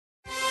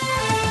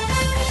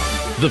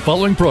The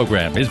following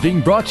program is being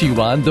brought to you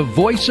on the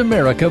Voice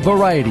America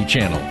Variety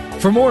Channel.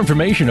 For more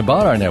information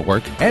about our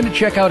network and to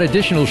check out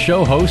additional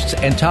show hosts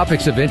and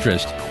topics of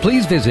interest,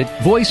 please visit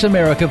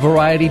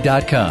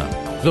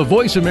voiceamericavariety.com. The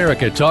Voice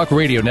America Talk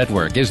Radio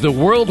Network is the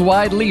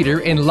worldwide leader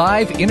in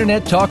live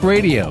Internet talk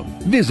radio.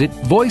 Visit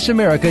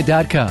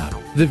voiceamerica.com.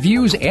 The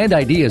views and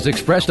ideas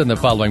expressed on the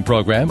following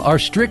program are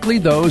strictly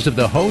those of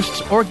the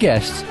hosts or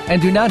guests and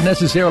do not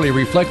necessarily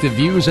reflect the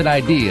views and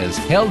ideas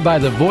held by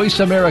the Voice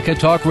America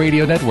Talk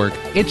Radio Network,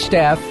 its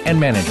staff, and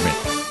management.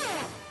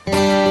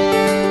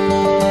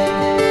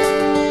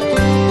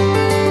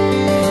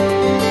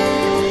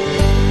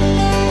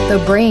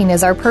 The brain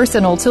is our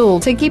personal tool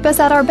to keep us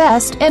at our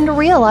best and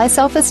realize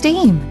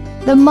self-esteem.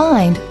 The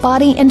mind,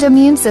 body, and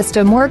immune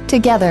system work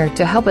together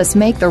to help us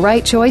make the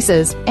right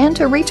choices and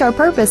to reach our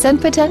purpose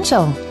and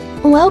potential.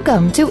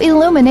 Welcome to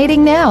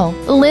Illuminating Now,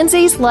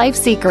 Lindsay's Life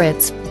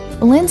Secrets.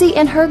 Lindsay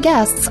and her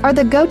guests are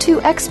the go-to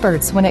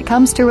experts when it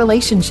comes to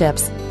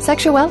relationships,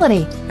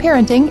 sexuality,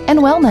 parenting, and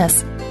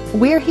wellness.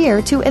 We're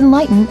here to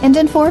enlighten and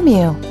inform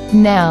you.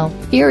 Now,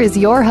 here is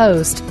your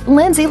host,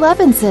 Lindsay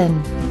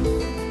Levinson.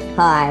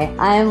 Hi,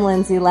 I'm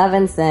Lindsay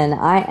Levinson.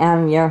 I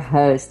am your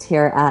host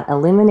here at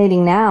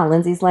Illuminating Now,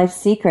 Lindsay's Life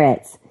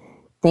Secrets.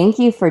 Thank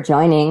you for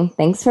joining.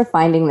 Thanks for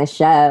finding the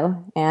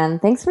show,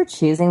 and thanks for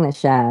choosing the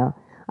show.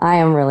 I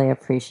am really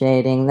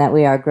appreciating that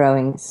we are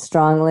growing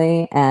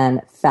strongly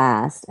and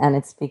fast, and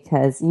it's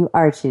because you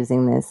are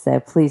choosing this, so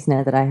please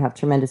know that I have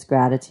tremendous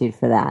gratitude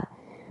for that.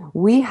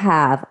 We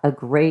have a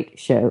great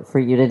show for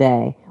you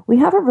today. We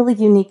have a really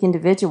unique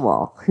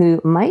individual who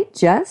might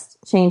just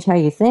change how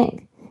you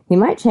think. He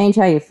might change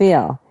how you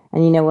feel.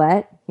 And you know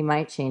what? He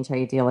might change how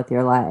you deal with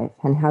your life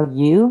and how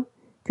you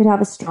could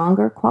have a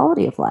stronger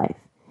quality of life.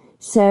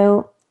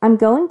 So I'm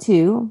going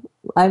to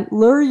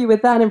lure you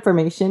with that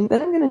information,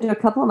 but I'm going to do a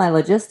couple of my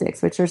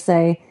logistics, which are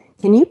say,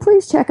 can you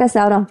please check us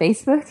out on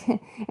Facebook?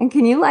 And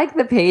can you like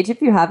the page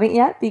if you haven't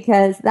yet?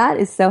 Because that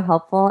is so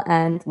helpful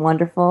and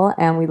wonderful,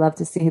 and we love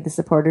to see who the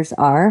supporters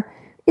are.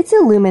 It's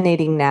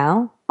Illuminating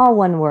Now, all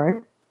one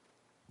word.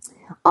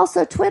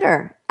 Also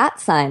Twitter,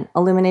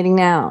 @Illuminating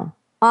Now.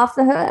 Off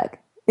the hook.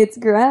 It's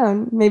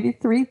grown maybe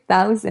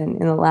 3,000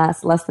 in the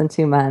last less than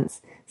 2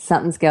 months.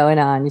 Something's going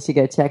on. You should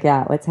go check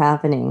out what's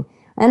happening.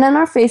 And on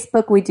our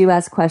Facebook, we do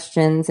ask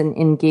questions and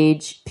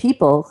engage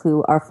people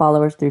who are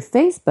followers through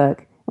Facebook.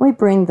 And we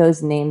bring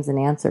those names and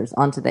answers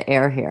onto the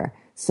air here.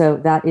 So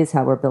that is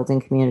how we're building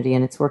community,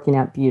 and it's working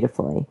out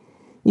beautifully.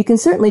 You can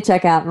certainly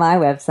check out my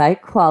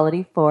website,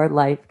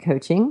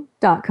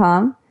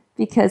 qualityforlifecoaching.com.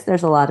 because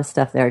there's a lot of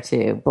stuff there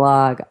too.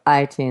 Blog,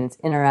 iTunes,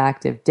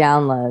 interactive,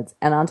 downloads.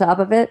 And on top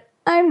of it,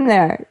 I'm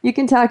there. You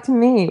can talk to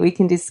me. We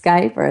can do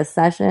Skype or a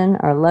session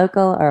or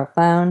local or a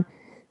phone.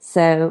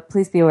 So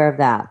please be aware of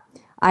that.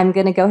 I'm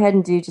going to go ahead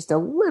and do just a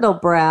little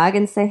brag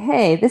and say,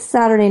 hey, this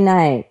Saturday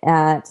night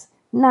at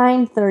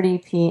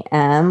 9:30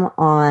 p.m.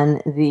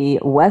 on the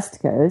West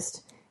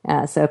Coast,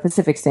 so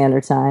Pacific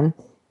Standard Time,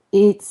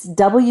 it's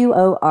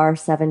WOR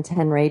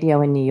 710 Radio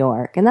in New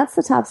York, and that's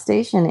the top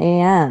station,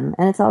 AM,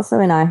 and it's also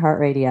in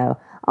iHeartRadio.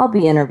 I'll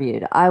be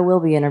interviewed. I will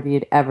be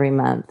interviewed every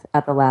month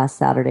at the last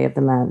Saturday of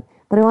the month,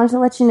 but I wanted to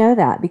let you know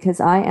that because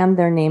I am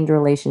their named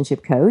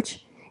relationship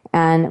coach,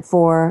 and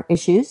for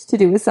issues to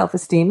do with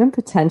self-esteem and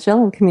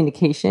potential and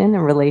communication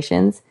and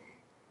relations,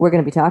 we're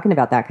going to be talking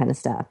about that kind of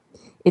stuff.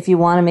 If you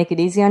want to make it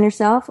easy on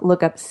yourself,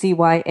 look up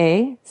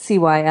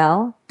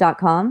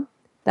CYACYL.com.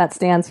 That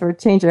stands for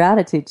Change Your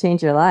Attitude,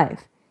 Change Your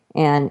Life.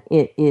 And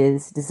it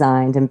is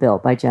designed and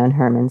built by Joan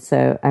Herman.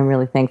 So I'm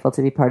really thankful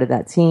to be part of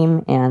that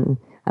team. And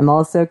I'm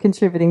also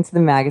contributing to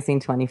the magazine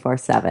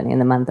 24/7 in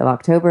the month of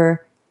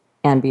October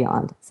and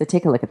beyond. So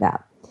take a look at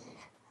that.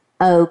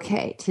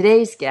 Okay,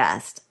 today's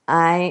guest,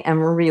 I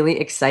am really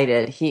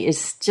excited. He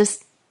is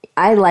just,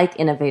 I like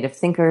innovative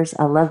thinkers.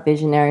 I love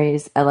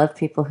visionaries. I love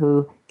people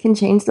who can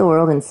change the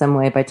world in some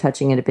way by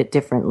touching it a bit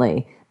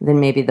differently than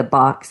maybe the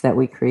box that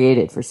we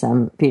created for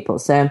some people.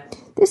 So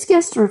this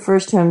guest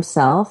refers to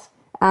himself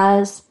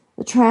as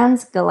the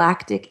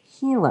transgalactic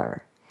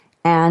healer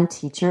and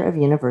teacher of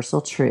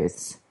universal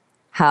truths.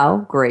 How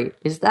great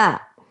is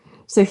that?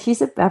 So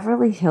he's a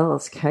Beverly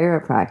Hills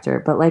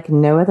chiropractor, but like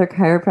no other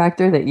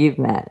chiropractor that you've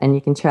met, and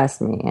you can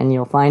trust me, and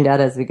you'll find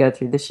out as we go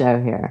through the show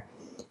here.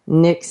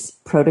 Nick's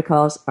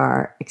protocols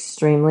are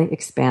extremely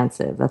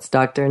expansive. That's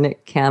Dr.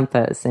 Nick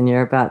Campos, and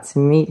you're about to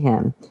meet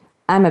him.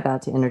 I'm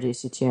about to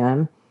introduce you to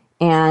him,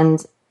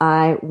 and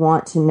I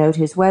want to note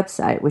his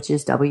website, which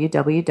is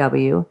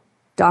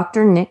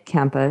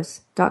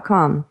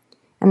www.drnickcampos.com,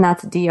 and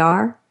that's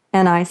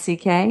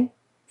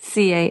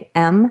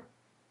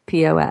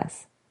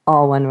DRNICKCAMPOS,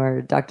 all one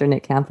word,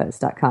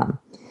 drnickcampos.com.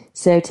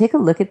 So take a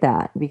look at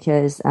that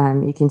because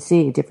you can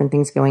see different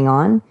things going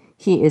on.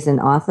 He is an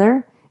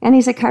author, and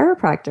he's a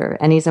chiropractor,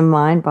 and he's a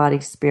mind, body,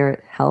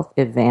 spirit, health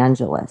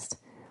evangelist.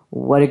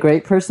 What a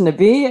great person to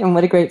be, and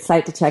what a great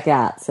site to check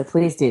out. So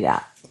please do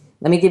that.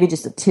 Let me give you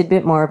just a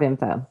tidbit more of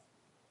info.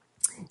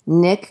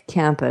 Nick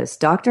Campos.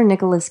 Dr.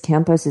 Nicholas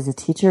Campos is a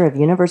teacher of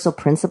universal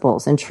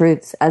principles and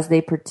truths as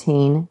they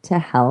pertain to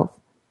health,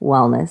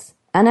 wellness,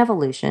 and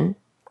evolution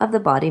of the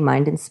body,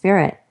 mind, and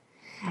spirit.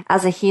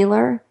 As a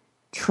healer,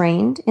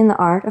 trained in the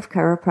art of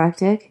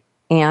chiropractic,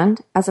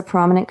 and as a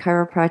prominent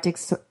chiropractic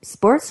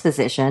sports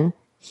physician,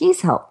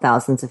 he's helped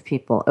thousands of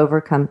people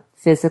overcome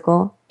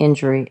physical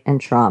injury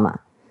and trauma.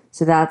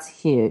 So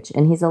that's huge.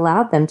 And he's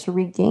allowed them to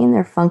regain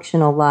their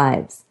functional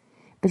lives.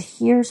 But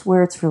here's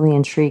where it's really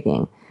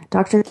intriguing.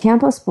 Dr.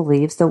 Campos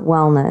believes that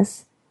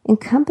wellness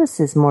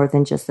encompasses more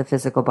than just the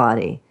physical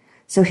body.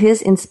 So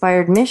his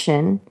inspired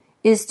mission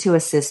is to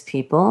assist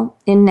people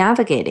in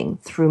navigating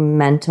through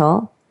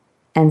mental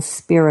and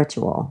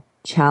spiritual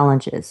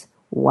challenges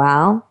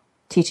while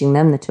teaching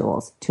them the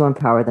tools to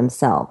empower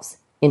themselves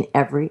in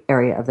every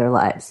area of their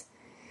lives.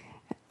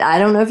 I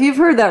don't know if you've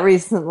heard that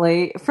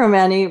recently from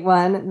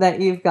anyone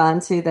that you've gone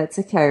to that's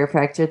a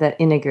chiropractor that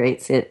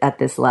integrates it at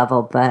this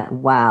level, but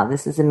wow,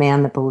 this is a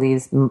man that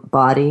believes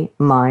body,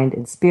 mind,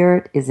 and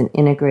spirit is an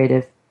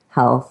integrative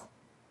health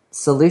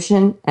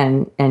solution,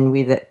 and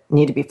we that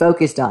need to be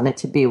focused on it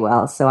to be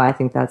well. So I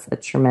think that's a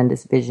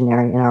tremendous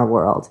visionary in our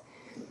world.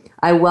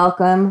 I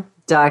welcome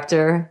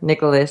Dr.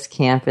 Nicholas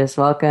Campos.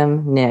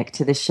 Welcome, Nick,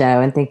 to the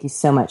show, and thank you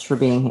so much for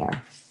being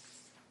here.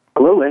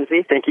 Hello,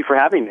 Lindsay. Thank you for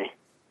having me.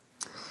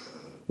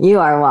 You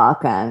are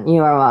welcome.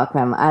 You are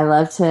welcome. I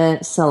love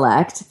to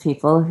select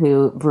people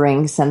who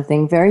bring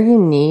something very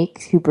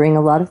unique, who bring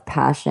a lot of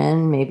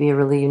passion, maybe a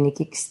really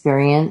unique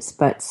experience,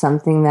 but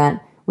something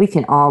that we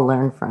can all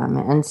learn from.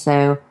 And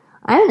so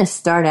I'm going to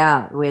start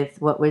out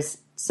with what was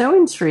so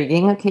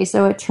intriguing. Okay,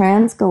 so a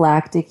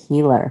transgalactic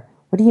healer.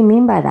 What do you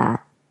mean by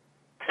that?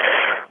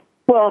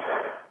 Well,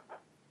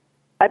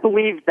 I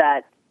believe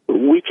that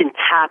we can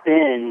tap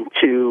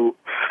into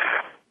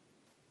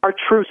our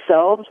true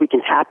selves. We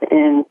can tap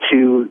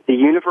into the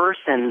universe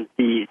and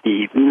the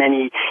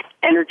many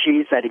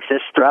energies that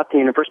exist throughout the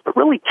universe, but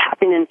really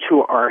tapping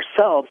into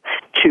ourselves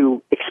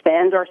to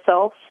expand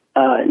ourselves,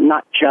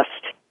 not just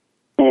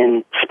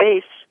in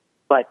space,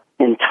 but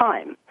in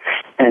time.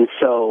 And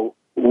so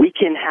we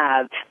can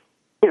have,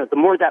 the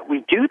more that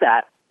we do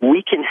that,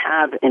 we can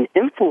have an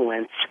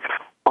influence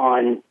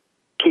on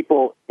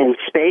people in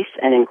space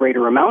and in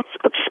greater amounts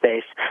of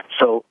space.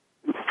 So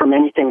from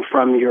anything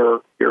from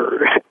your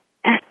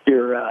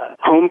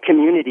home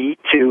community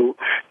to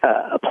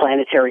a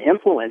planetary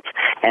influence.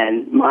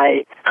 And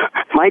my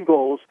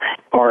goals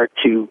are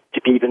to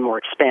be even more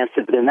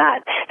expansive than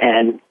that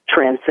and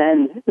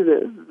transcend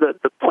the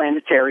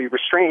planetary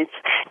restraints.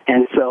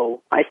 And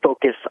so I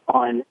focus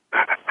on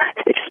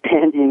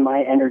expanding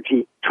my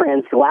energy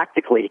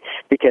transgalactically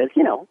because,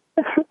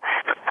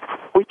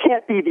 we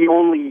can't be the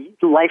only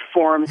life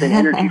forms and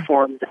energy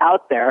forms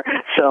out there.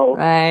 So,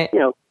 right.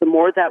 The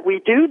more that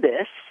we do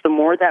this, the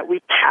more that we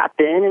tap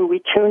in and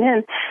we tune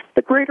in,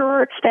 the greater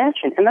our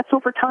expansion. And that's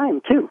over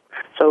time, too.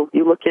 So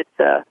you look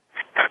at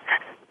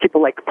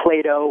people like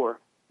Plato or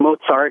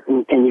Mozart,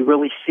 and you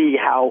really see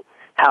how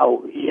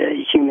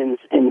humans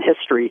in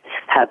history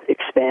have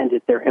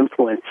expanded their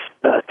influence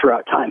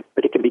throughout time.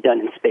 But it can be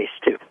done in space,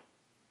 too.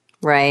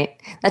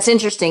 Right. That's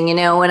interesting.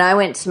 When I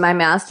went to my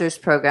master's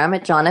program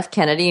at John F.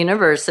 Kennedy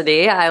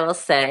University, I will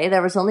say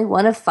there was only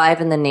one of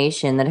 5 in the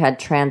nation that had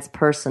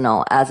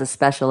transpersonal as a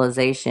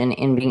specialization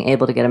in being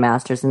able to get a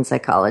master's in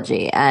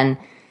psychology. And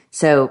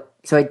so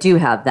I do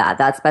have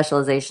that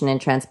specialization in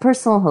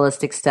transpersonal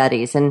holistic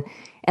studies. And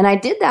I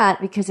did that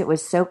because it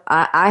was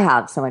I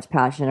have so much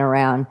passion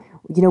around,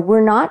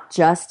 we're not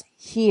just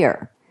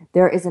here.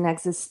 There is an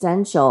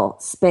existential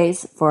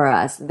space for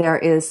us. There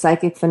is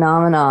psychic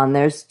phenomenon.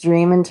 There's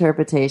dream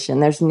interpretation.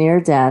 There's near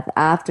death,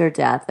 after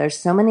death. There's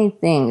so many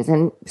things.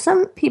 And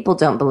some people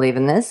don't believe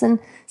in this, and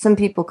some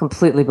people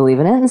completely believe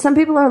in it, and some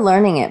people are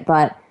learning it.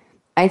 But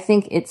I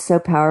think it's so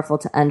powerful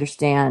to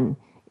understand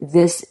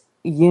this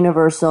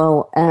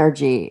universal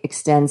energy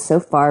extends so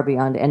far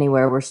beyond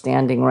anywhere we're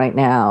standing right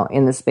now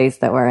in the space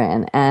that we're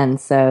in. And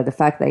so the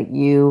fact that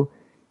you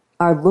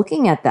are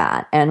looking at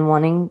that and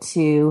wanting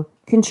to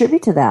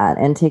contribute to that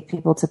and take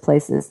people to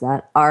places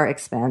that are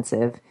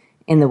expansive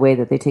in the way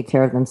that they take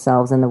care of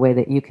themselves and the way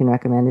that you can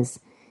recommend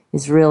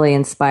is really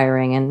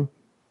inspiring. And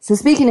so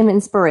speaking of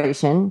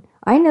inspiration,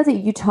 I know that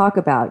you talk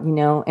about,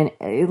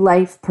 a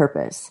life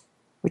purpose,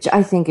 which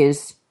I think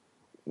is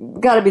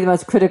got to be the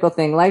most critical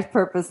thing, life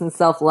purpose and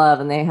self-love,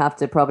 and they have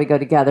to probably go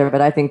together.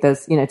 But I think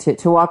those,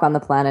 to walk on the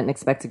planet and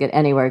expect to get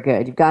anywhere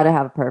good, you've got to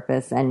have a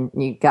purpose and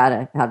you got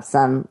to have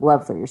some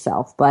love for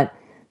yourself. But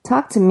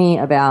talk to me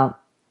about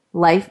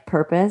life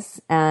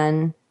purpose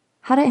and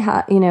how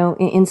to,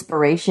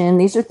 inspiration.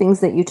 These are things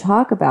that you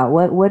talk about.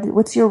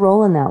 What's your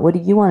role in that? What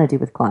do you want to do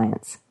with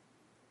clients?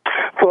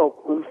 Well,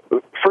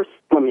 first,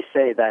 let me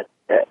say that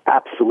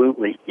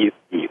absolutely,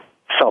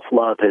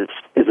 self-love is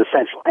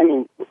essential. I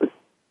mean,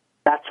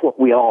 that's what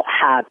we all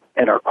have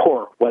at our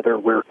core, whether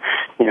we're,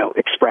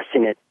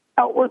 expressing it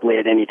outwardly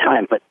at any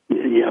time. But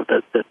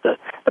the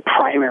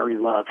primary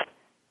love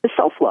is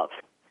self-love.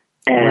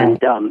 And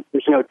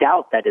there's no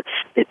doubt that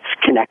it's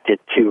connected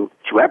to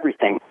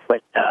everything,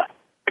 but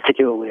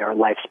particularly our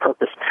life's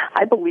purpose.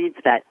 I believe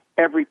that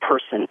every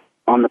person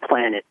on the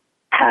planet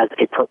has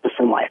a purpose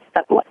in life.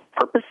 That life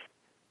purpose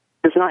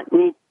does not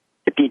need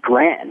to be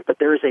grand, but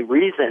there is a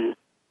reason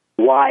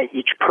why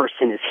each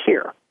person is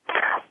here.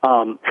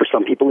 For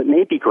some people, it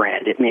may be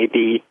grand. It may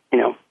be,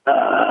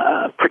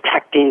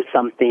 protecting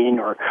something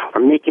or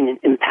making an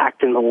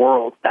impact in the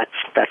world. That's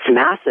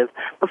massive.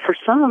 But for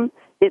some,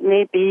 it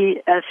may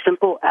be as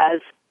simple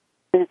as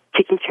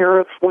taking care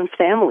of one's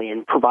family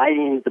and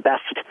providing the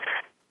best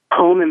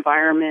home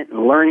environment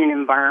and learning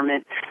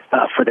environment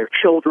for their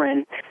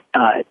children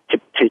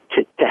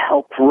to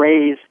help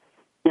raise,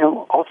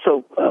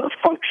 also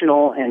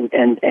functional and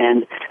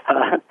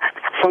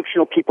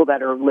functional people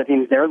that are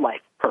living their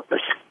life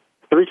purpose.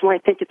 The reason why I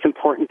think it's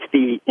important to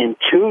be in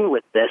tune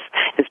with this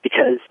is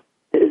because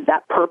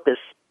that purpose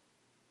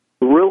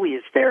really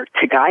is there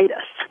to guide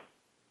us.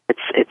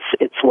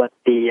 It's what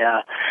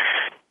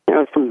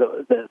from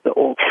the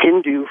old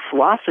Hindu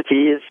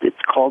philosophy it's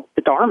called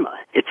the Dharma.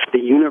 It's the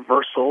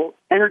universal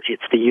energy.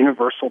 It's the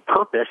universal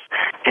purpose,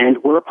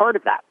 and we're a part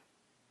of that.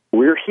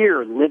 We're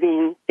here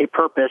living a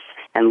purpose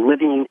and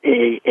living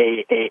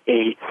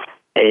a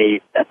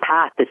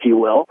path, if you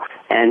will,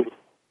 and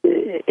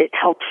it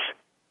helps.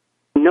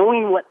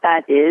 Knowing what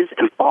that is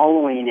and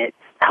following it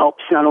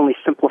helps not only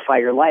simplify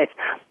your life,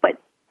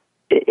 but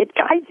it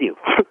guides you.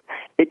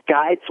 It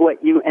guides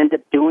what you end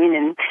up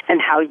doing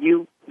and how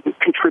you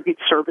contribute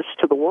service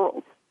to the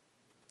world.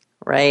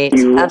 Right.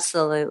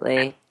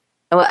 Absolutely.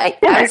 Well, I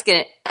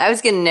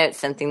was gonna note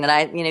something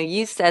that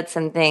you said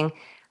something.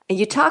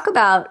 You talk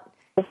about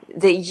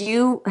that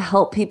you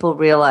help people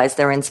realize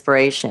their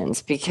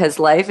inspirations because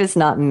life is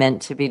not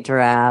meant to be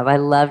drab. I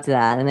loved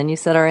that. And then you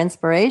said our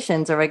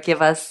inspirations are what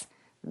give us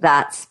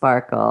that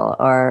sparkle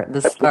or the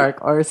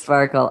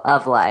sparkle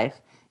of life.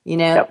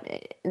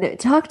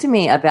 Talk to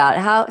me about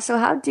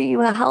how do you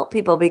help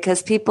people?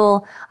 Because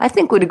people, I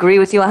think, would agree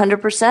with you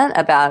 100%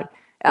 about,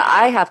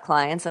 I have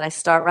clients and I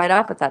start right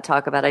off with that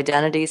talk about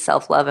identity,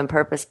 self-love, and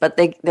purpose, but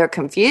they're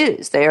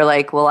confused. They're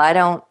like, well, I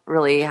don't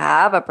really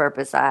have a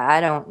purpose.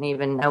 I don't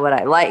even know what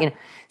I like.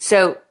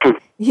 So,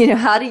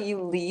 how do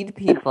you lead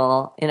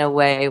people in a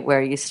way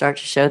where you start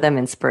to show them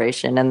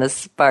inspiration and the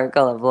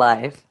sparkle of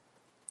life?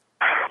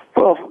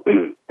 Well,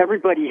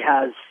 everybody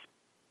has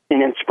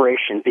an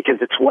inspiration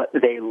because it's what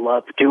they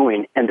love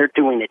doing, and they're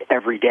doing it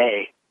every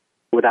day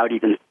without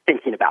even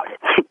thinking about it.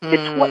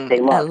 It's what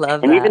they love. I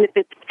love and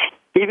that.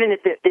 even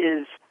if it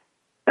is,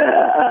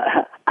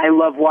 I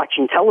love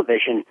watching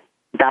television.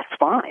 That's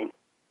fine.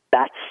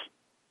 That's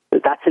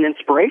an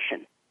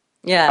inspiration.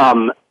 Yeah.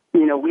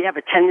 We have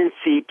a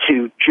tendency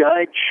to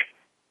judge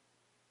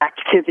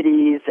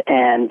activities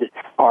and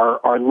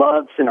our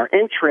loves and our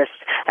interests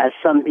as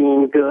some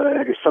being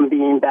good or some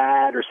being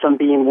bad or some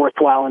being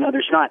worthwhile and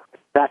others not.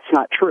 That's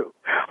not true.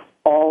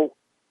 All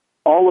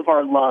of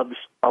our loves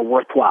are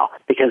worthwhile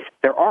because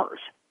they're ours.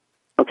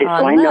 Okay,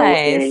 so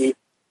nice.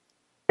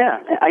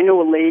 I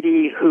know a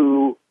lady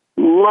who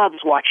loves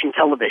watching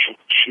television.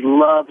 She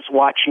loves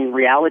watching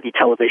reality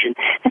television,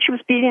 and she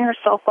was beating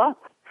herself up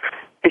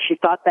because she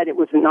thought that it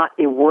was not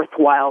a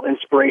worthwhile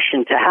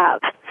inspiration to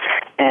have.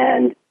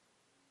 And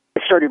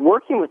I started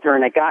working with her,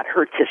 and I got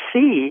her to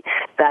see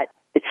that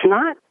it's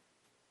not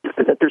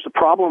that there's a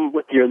problem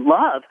with your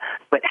love,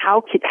 but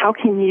how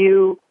can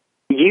you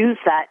use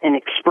that and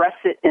express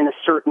it in a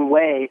certain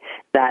way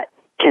that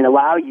can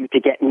allow you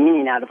to get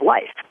meaning out of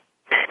life?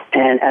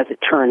 And as it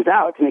turns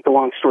out, to make a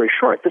long story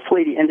short, this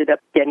lady ended up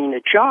getting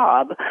a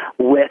job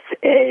with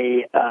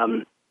a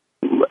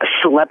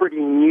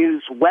celebrity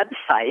news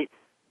website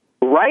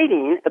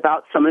writing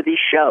about some of these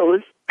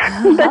shows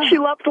that she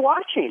loved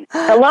watching.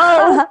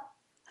 Hello?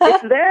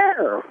 It's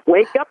there.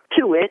 Wake up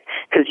to it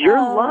because your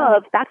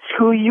love, that's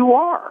who you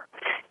are.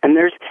 And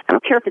I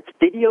don't care if it's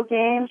video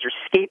games or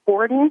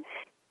skateboarding,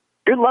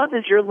 your love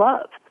is your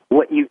love.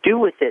 What you do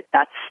with it,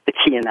 that's the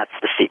key and that's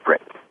the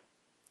secret.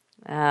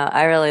 Oh,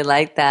 I really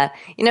like that.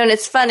 And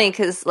it's funny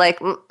because, like,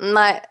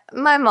 my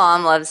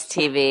mom loves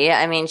TV.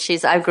 I mean,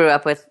 I grew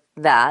up with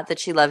that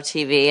she loved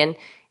TV,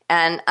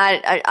 and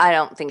I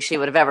don't think she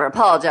would have ever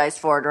apologized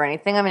for it or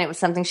anything. I mean, it was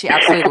something she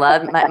absolutely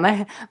loved.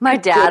 My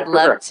dad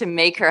loved to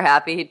make her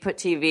happy. He'd put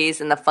TVs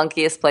in the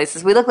funkiest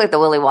places. We look like the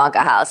Willy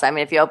Wonka house. I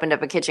mean, if you opened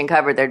up a kitchen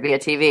cupboard, there'd be a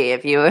TV.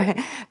 If you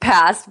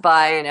passed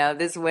by,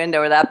 this window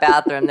or that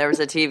bathroom, there was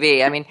a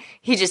TV. I mean,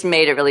 he just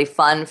made it really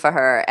fun for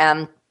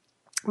her.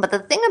 But the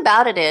thing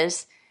about it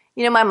is,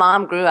 my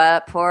mom grew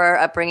up, poor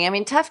upbringing. I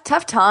mean,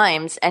 tough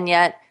times, and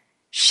yet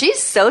she's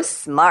so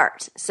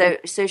smart. So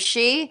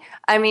she,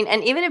 and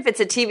even if it's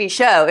a TV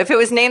show, if it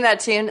was named that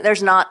tune,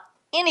 there's not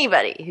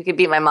anybody who could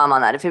beat my mom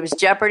on that. If it was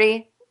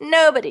Jeopardy,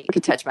 nobody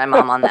could touch my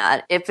mom on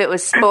that. If it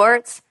was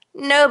sports,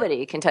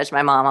 nobody can touch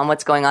my mom on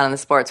what's going on in the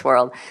sports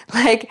world.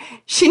 Like,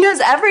 she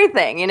knows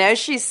everything,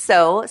 she's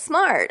so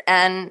smart.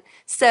 And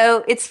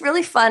so it's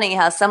really funny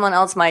how someone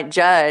else might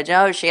judge,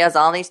 oh, she has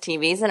all these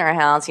TVs in her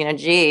house,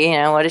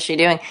 what is she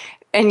doing?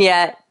 And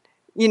yet,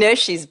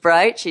 she's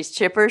bright, she's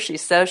chipper,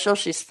 she's social,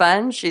 she's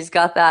fun, she's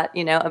got that,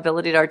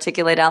 ability to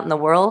articulate out in the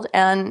world.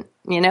 And,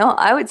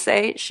 I would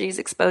say she's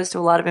exposed to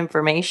a lot of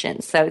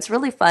information. So it's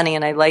really funny.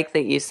 And I like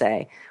that you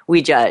say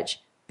we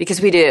judge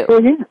because we do.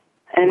 Well, yeah.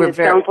 And we're it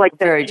sounds like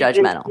very that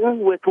she's judgmental. in tune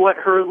with what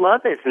her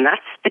love is, and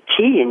that's the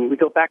key. And we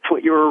go back to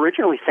what you were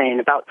originally saying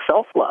about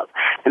self-love.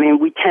 I mean,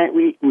 we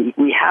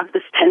have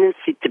this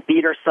tendency to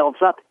beat ourselves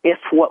up if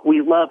what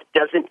we love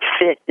doesn't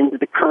fit into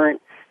the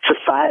current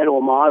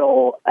societal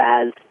model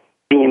as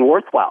being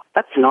worthwhile.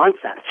 That's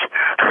nonsense.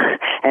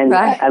 And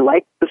right. I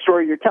like the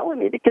story you're telling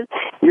me because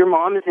your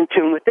mom is in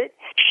tune with it.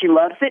 She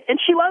loves it, and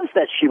she loves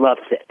that she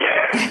loves it.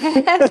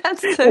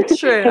 That's so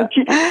true.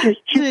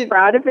 she's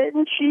proud of it,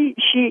 and she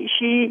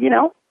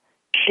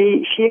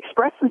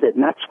expresses it,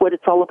 and that's what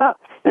it's all about.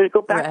 And to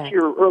go back to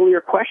your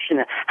earlier question,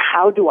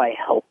 how do I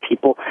help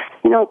people?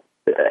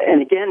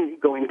 And again,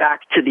 going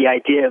back to the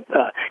idea of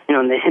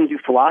in the Hindu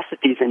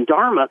philosophies and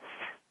Dharma's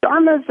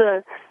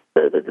the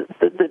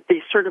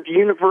sort of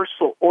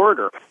universal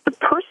order. The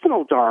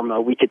personal dharma,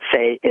 we could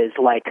say, is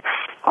like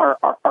our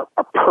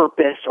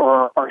purpose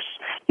or our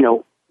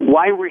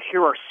why we're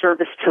here, our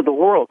service to the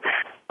world.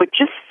 But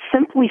just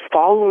simply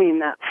following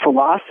that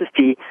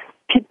philosophy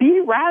could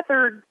be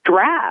rather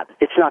drab.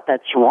 It's not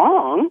that's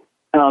wrong.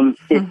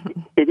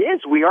 It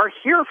is. We are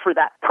here for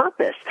that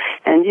purpose.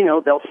 And,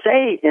 they'll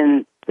say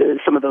in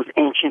some of those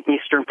ancient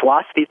Eastern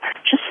philosophies,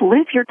 just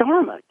live your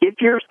dharma,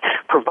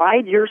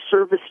 provide your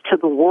service to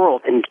the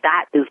world, and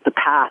that is the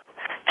path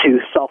to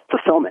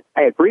self-fulfillment.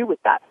 I agree with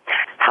that.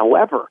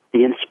 However,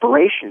 the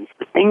inspirations,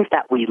 the things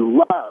that we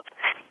love,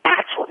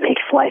 that's what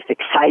makes life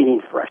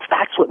exciting for us.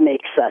 That's what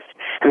makes us,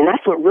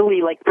 that's what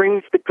really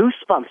brings the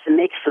goosebumps and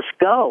makes us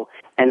go.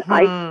 And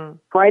I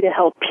try to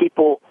help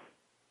people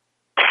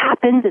tap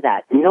into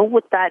that, know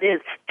what that is,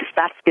 because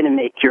that's going to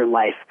make your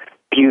life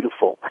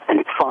beautiful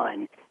and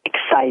fun,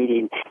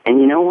 exciting. And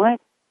you know what?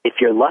 If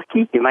you're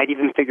lucky, you might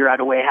even figure out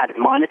a way how to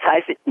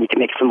monetize it, and you can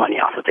make some money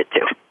off of it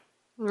too.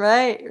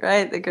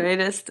 Right. The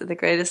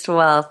greatest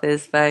wealth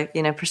is by,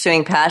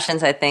 pursuing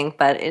passions, I think.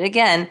 But it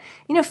again,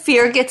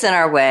 fear gets in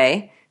our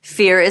way.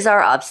 Fear is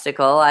our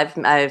obstacle.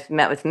 I've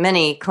met with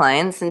many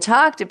clients and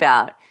talked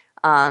about,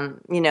 and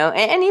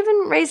even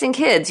raising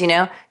kids,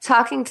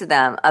 talking to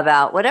them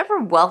about whatever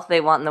wealth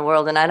they want in the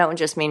world. And I don't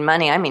just mean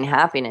money. I mean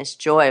happiness,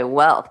 joy,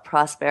 wealth,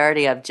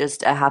 prosperity of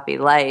just a happy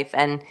life.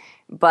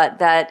 But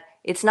that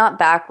it's not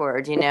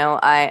backward.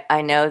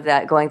 I know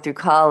that going through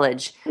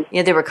college,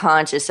 they were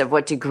conscious of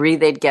what degree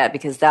they'd get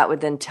because that would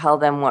then tell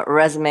them what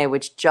resume,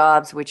 which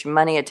jobs, which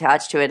money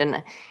attached to it.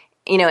 And,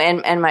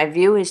 and my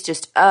view is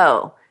just,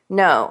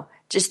 no,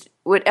 just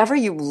whatever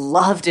you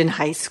loved in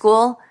high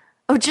school,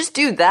 just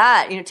do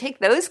that. Take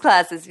those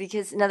classes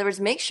because, in other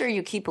words, make sure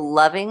you keep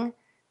loving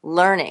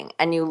learning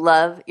and you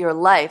love your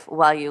life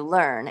while you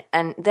learn.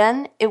 And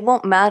then it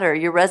won't matter.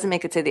 Your resume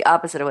could say the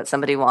opposite of what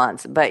somebody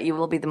wants, but you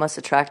will be the most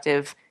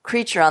attractive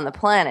creature on the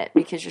planet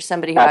because you're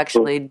somebody who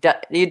actually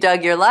you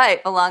dug your life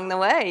along the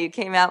way. You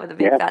came out with a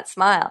big fat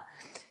smile.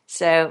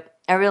 So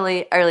I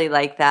really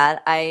like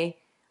that. I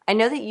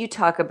know that you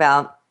talk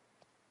about,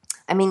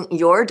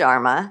 your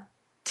Dharma,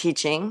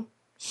 teaching,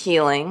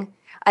 healing.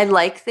 I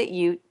like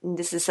that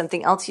this is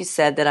something else you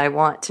said that I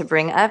want to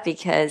bring up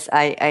because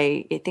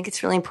I think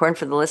it's really important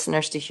for the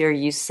listeners to hear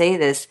you say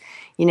this.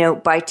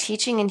 By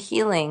teaching and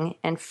healing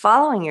and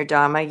following your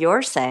Dharma,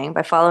 you're saying,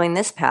 by following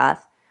this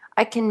path,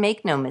 I can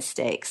make no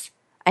mistakes.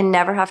 I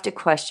never have to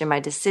question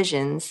my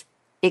decisions.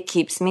 It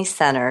keeps me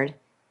centered,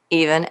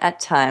 even at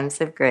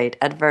times of great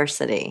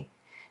adversity.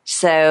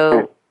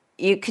 So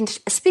you can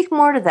speak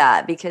more to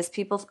that because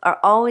people are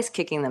always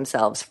kicking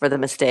themselves for the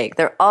mistake.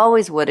 They're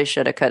always woulda,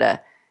 shoulda,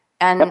 coulda.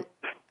 And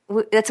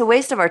it's a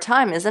waste of our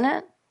time, isn't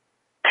it?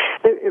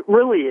 It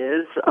really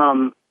is.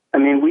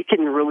 We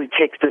can really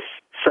take this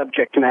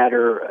subject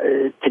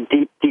matter to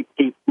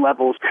deep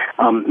levels,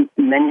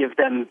 many of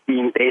them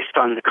being based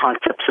on the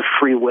concepts of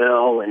free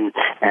will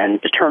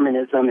and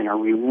determinism, and are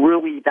we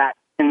really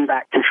in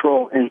that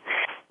control? And,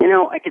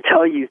 I could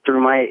tell you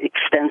through my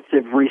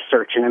extensive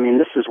research, and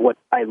this is what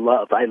I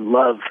love. I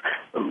love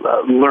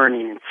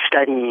learning and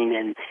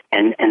studying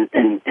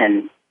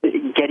and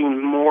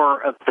getting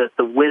more of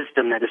the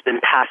wisdom that has been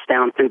passed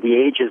down through the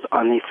ages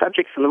on these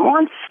subjects. And the more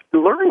I'm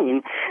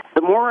learning,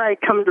 the more I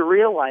come to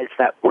realize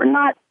that we're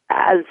not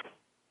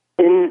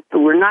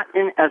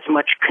in as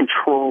much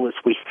control as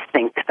we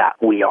think that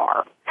we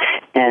are.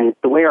 And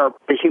the way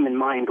the human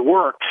mind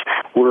works,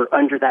 we're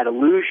under that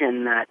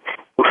illusion that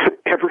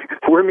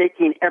we're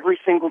making every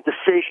single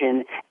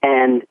decision,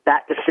 and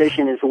that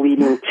decision is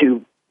leading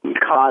to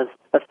cause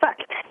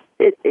effect.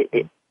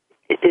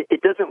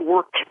 It doesn't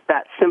work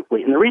that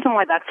simply. And the reason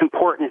why that's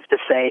important is to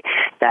say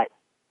that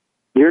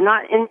you're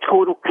not in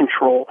total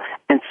control,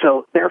 and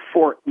so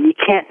therefore you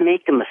can't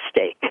make a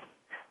mistake.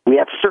 We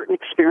have certain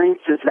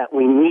experiences that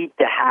we need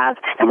to have,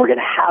 and we're going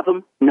to have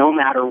them no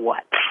matter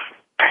what.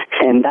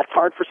 And that's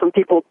hard for some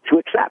people to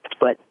accept,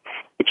 but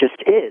it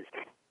just is.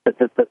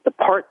 The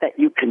part that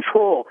you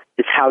control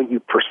is how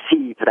you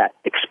perceive that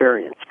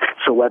experience.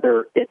 So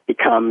whether it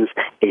becomes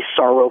a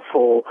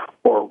sorrowful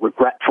or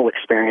regretful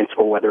experience,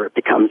 or whether it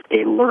becomes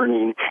a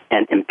learning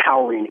and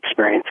empowering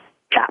experience,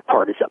 that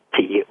part is up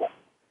to you.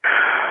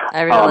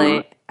 I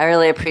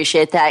really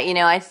appreciate that.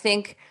 I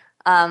think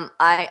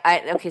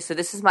Okay, so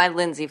this is my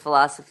Lindsay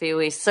philosophy.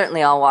 We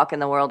certainly all walk in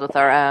the world with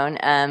our own.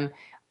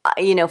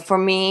 For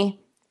me,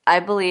 I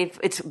believe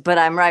but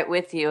I'm right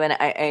with you, and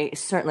I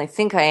certainly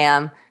think I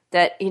am,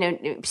 that,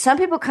 some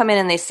people come in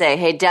and they say,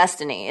 hey,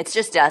 destiny, it's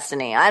just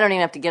destiny. I don't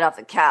even have to get off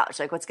the couch.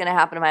 Like, what's going to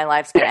happen in my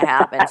life's going to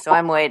happen. So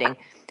I'm waiting.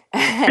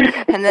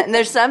 And then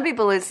there's some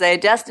people who say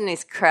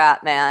destiny's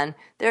crap, man.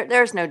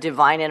 There's no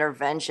divine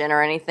intervention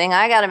or anything.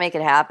 I got to make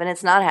it happen.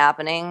 It's not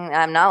happening.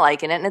 I'm not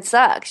liking it, and it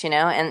sucks,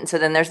 And so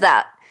then there's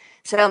that.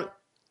 So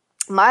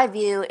my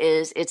view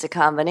is it's a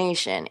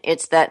combination.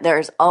 It's that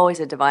there's always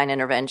a divine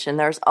intervention.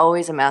 There's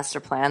always a master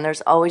plan.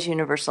 There's always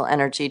universal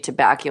energy to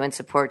back you and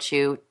support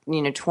you,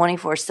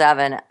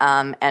 24/7,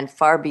 and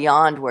far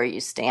beyond where you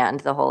stand,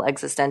 the whole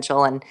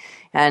existential and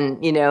the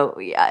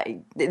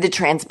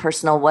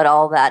transpersonal, what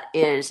all that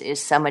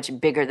is so much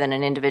bigger than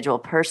an individual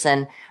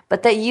person,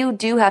 but that you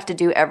do have to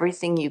do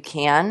everything you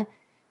can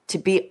to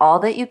be all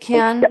that you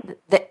can,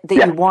 that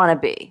you want to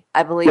be.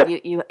 I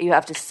believe you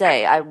have to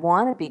say, I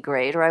want to be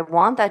great, or I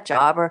want that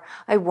job, or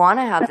I want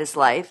to have this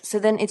life. So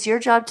then it's your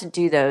job to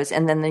do those,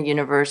 and then the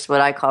universe,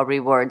 what I call,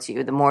 rewards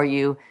you the more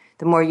you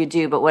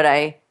do. But what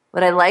I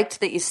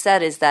liked that you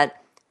said is that,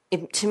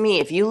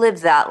 if you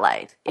live that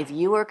life, if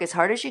you work as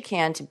hard as you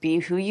can to be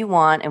who you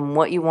want and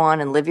what you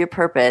want and live your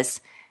purpose,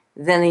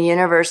 then the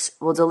universe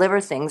will deliver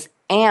things.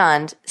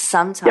 And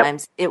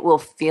sometimes it will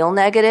feel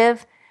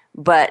negative.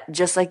 But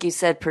just like you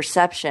said,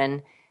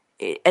 perception,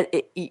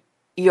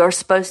 you're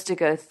supposed to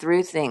go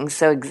through things.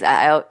 So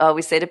I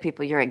always say to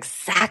people, you're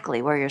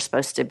exactly where you're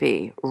supposed to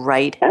be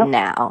right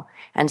now.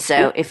 And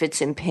so if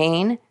it's in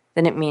pain,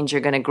 then it means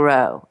you're going to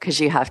grow, because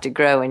you have to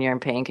grow when you're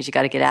in pain, because you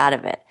got to get out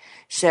of it.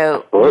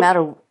 So no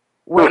matter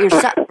what you're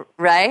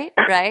right?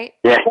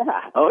 Yeah.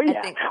 Oh,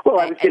 yeah. I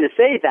was going to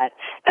say that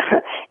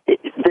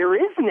there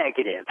is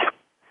negative.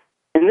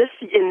 In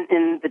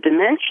the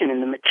dimension,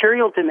 in the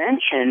material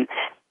dimension,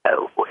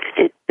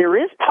 there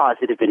is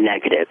positive and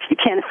negative. You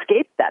can't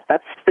escape that.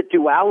 That's the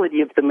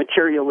duality of the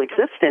material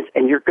existence,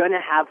 and you're going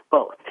to have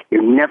both.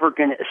 You're never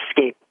going to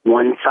escape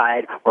one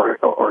side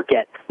or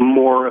get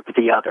more of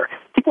the other.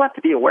 People have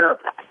to be aware of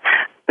that.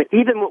 But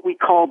even what we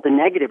call the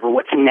negative, or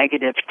what's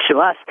negative to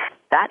us,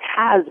 that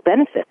has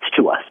benefits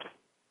to us.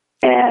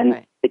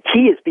 And the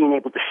key is being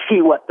able to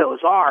see what those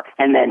are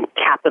and then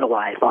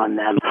capitalize on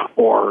them,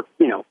 or,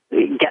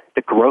 get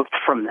the growth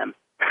from them.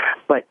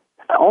 But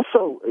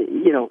also,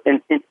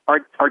 in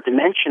our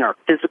dimension, our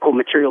physical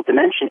material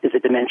dimension, is a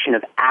dimension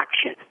of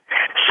action.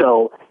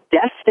 So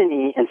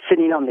destiny and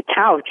sitting on the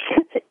couch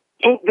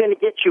ain't going to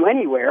get you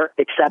anywhere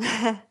except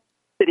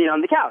sitting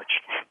on the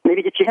couch.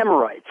 Maybe get you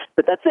hemorrhoids,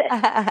 but that's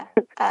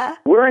it.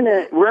 We're in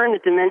a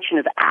dimension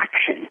of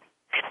action.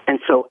 And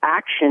so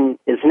action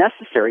is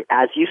necessary.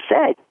 As you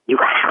said, you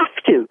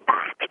have to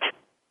act.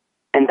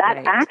 And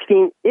that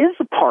acting is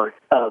a part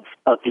of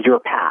your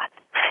path.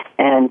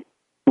 And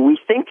we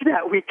think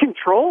that we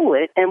control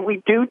it, and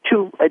we do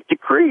to a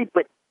degree,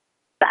 but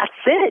that's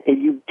it.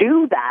 And you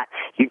do that.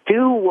 You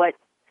do what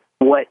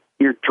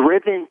you're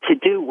driven to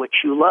do, what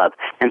you love,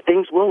 and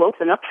things will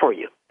open up for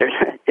you.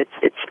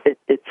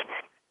 It's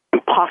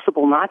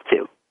impossible not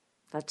to.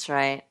 That's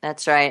right.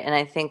 And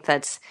I think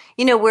that's,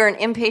 we're an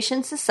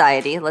impatient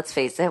society. Let's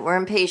face it. We're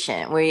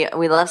impatient. We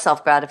love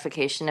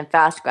self-gratification and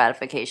fast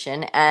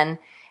gratification.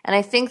 And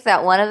I think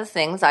that one of the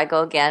things, I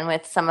go again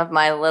with some of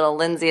my little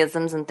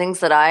Lindsayisms and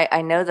things that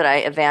I know that I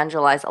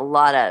evangelize a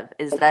lot of,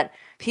 is that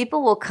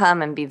people will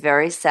come and be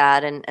very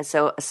sad. And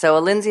so a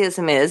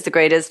Lindsayism is the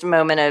greatest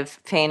moment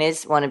of pain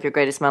is one of your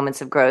greatest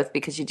moments of growth,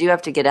 because you do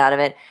have to get out of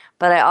it.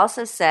 But I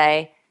also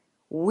say,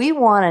 we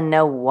want to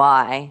know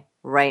why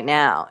right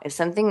now. If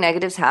something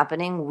negative is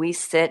happening, we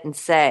sit and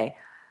say,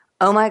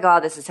 oh my God,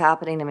 this is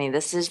happening to me.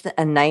 This is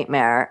a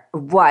nightmare.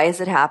 Why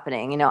is it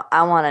happening?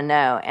 I want to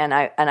know. And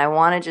I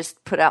want to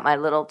just put out my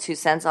little 2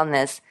 cents on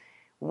this.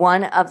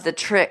 One of the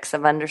tricks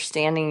of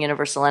understanding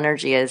universal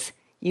energy is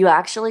you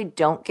actually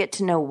don't get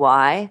to know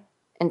why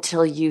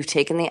until you've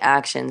taken the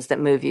actions that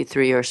move you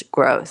through your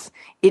growth.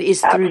 It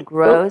is through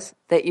growth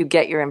that you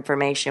get your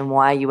information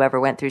why you ever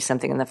went through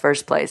something in the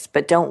first place.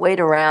 But don't wait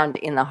around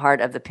in the heart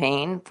of the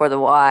pain for the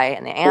why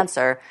and the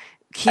answer.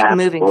 Keep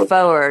moving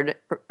forward,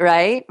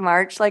 right?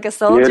 March like a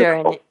soldier,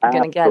 and you're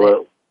going to get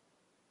it.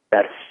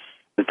 That's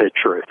the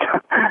truth.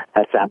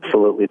 That's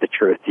absolutely the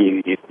truth.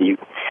 You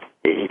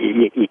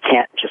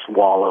can't just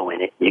wallow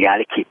in it. You got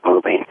to keep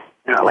moving.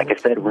 Like I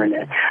said, we're in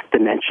a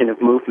dimension of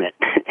movement,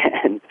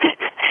 and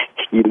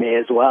you may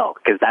as well,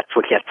 because that's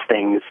what gets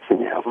things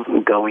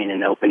going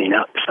and opening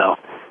up. So,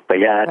 but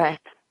yeah,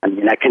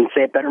 I couldn't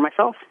say it better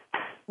myself.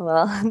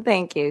 Well,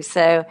 thank you.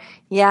 So,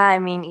 yeah,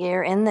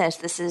 you're in this.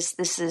 This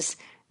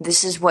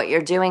is what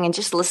you're doing, and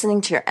just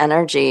listening to your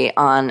energy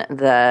on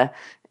the,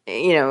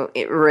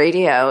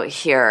 radio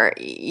here,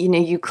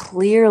 you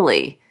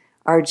clearly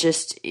are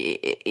just,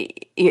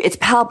 it's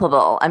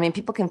palpable.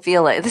 People can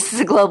feel it. This is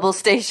a global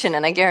station,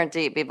 and I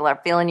guarantee people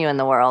are feeling you in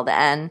the world.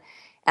 And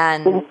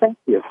well, thank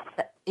you.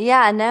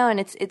 Yeah, no, and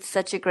it's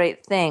such a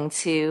great thing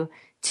to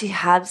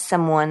have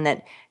someone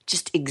that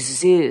just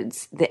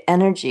exudes the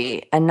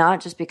energy, and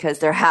not just because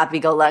they're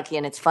happy-go-lucky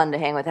and it's fun to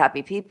hang with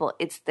happy people.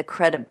 It's the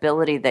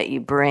credibility that you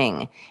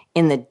bring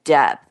in the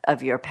depth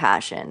of your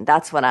passion.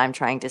 That's what I'm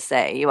trying to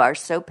say. You are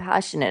so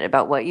passionate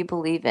about what you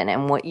believe in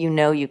and what you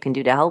know you can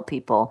do to help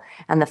people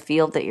and the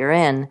field that you're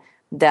in,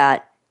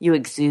 that you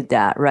exude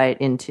that right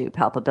into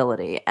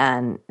palpability.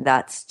 And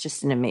that's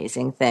just an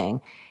amazing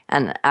thing.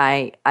 And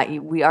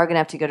we are going to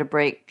have to go to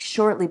break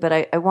shortly, but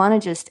I want to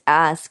just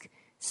ask,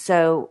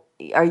 so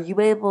are you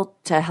able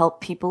to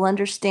help people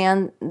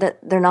understand that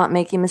they're not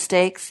making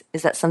mistakes?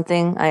 Is that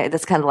something?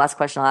 That's kind of the last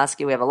question I'll ask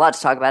you. We have a lot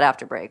to talk about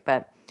after break,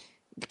 but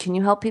can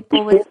you help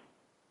people with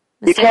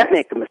mistakes? You can't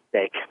make a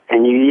mistake,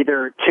 and you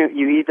either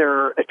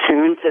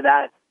attune to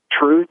that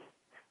truth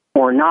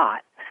or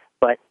not.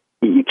 But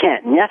you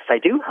can't. And yes, I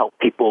do help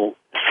people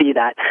see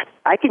that.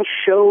 I can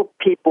show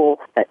people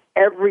that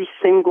every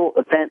single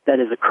event that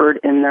has occurred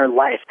in their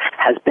life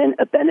has been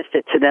a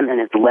benefit to them and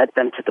has led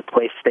them to the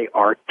place they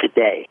are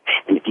today.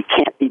 And if you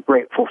can't be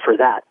grateful for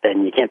that,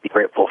 then you can't be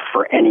grateful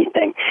for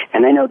anything.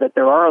 And I know that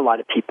there are a lot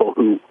of people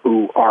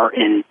who are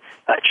in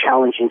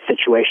challenging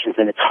situations,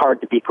 and it's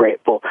hard to be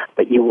grateful,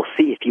 but you will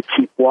see if you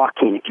keep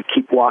walking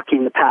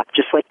the path,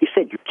 just like you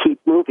said, you keep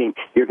moving,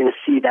 you're going to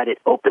see that it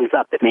opens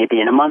up. It may be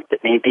in a month,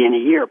 it may be in a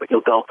year, but you'll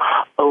go,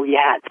 oh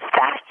yeah,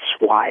 that's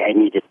why I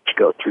needed to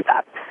go through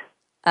that.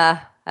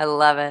 I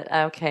love it.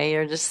 Okay,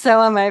 you're just so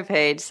on my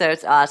page, so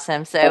it's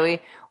awesome. So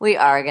we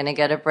are going to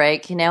go to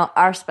break. You know,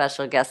 our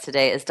special guest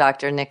today is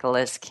Dr.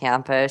 Nicholas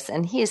Campos,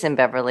 and he's in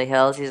Beverly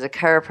Hills. He's a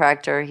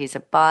chiropractor. He's a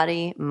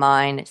body,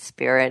 mind,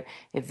 spirit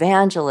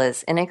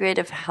evangelist,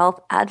 integrative health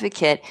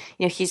advocate.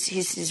 You know,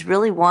 he's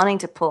really wanting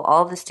to pull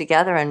all this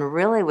together, and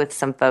really with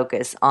some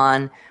focus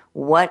on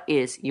what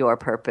is your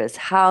purpose?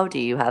 How do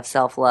you have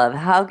self-love?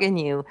 How can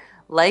you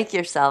like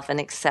yourself and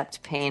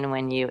accept pain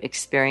when you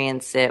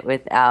experience it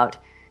without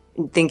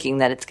thinking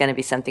that it's going to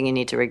be something you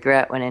need to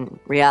regret, when in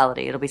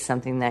reality it'll be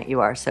something that you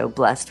are so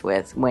blessed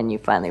with when you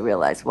finally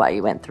realize why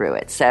you went through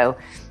it. So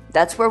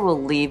that's where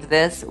we'll leave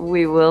this.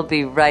 We will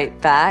be right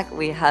back.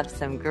 We have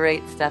some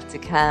great stuff to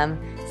come,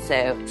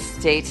 so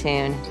stay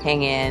tuned,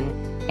 hang in,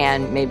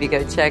 and maybe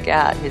go check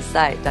out his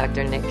site,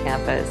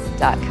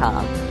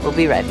 drnickcampos.com. We'll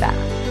be right back.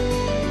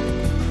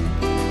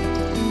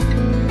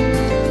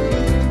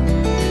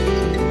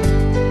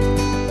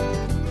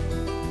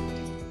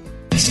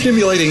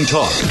 Stimulating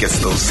talk gets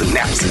those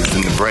synapses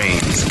in the brain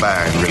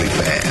firing really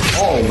fast.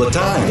 All the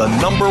time. The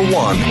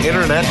 #1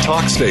 internet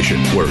talk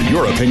station where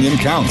your opinion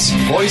counts.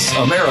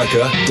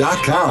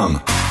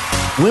 VoiceAmerica.com.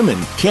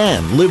 Women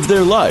can live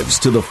their lives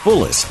to the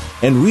fullest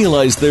and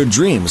realize their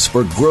dreams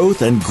for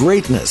growth and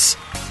greatness.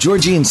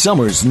 Georgine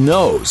Summers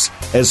knows.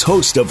 As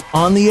host of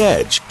On the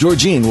Edge,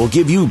 Georgine will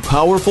give you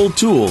powerful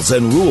tools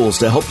and rules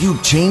to help you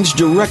change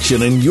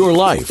direction in your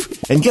life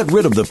and get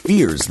rid of the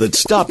fears that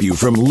stop you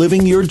from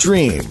living your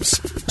dreams.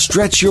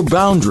 Stretch your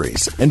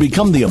boundaries and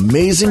become the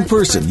amazing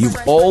person you've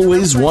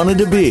always wanted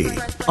to be.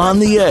 On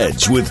the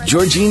Edge with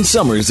Georgine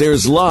Summers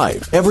airs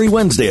live every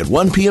Wednesday at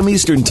 1 p.m.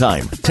 Eastern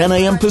Time, 10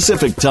 a.m.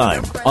 Pacific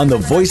Time on the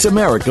Voice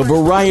America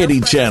Variety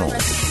Channel.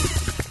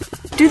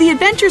 Do the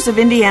adventures of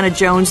Indiana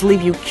Jones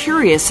leave you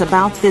curious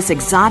about this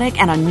exotic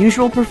and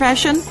unusual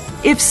profession?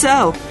 If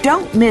so,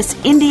 don't miss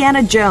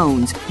Indiana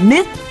Jones,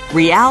 Myth,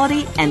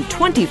 Reality, and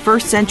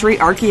 21st Century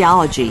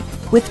Archaeology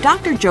with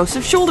Dr.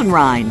 Joseph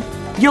Schuldenrein.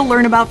 You'll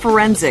learn about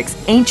forensics,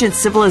 ancient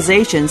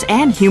civilizations,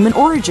 and human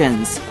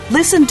origins.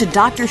 Listen to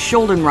Dr.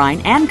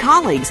 Schuldenrein and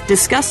colleagues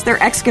discuss their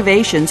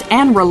excavations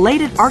and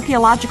related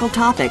archaeological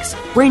topics,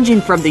 ranging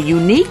from the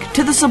unique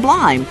to the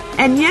sublime,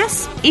 and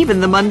yes,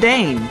 even the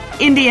mundane.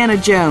 Indiana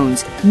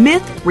Jones,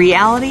 Myth,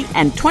 Reality,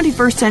 and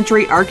 21st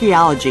Century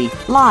Archaeology,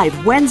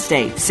 live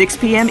Wednesday, 6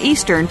 p.m.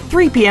 Eastern,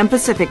 3 p.m.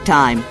 Pacific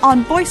Time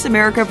on Voice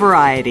America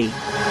Variety.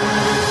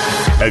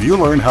 Have you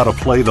learned how to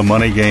play the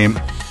money game?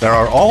 There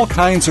are all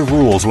kinds of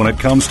rules when it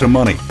comes to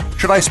money.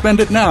 Should I spend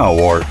it now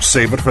or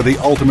save it for the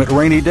ultimate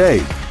rainy day?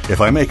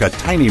 If I make a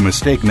tiny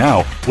mistake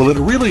now, will it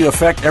really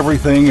affect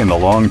everything in the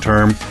long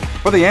term?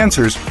 For the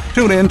answers,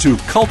 tune in to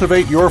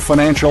Cultivate Your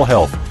Financial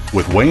Health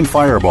with Wayne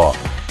Firebaugh.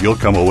 You'll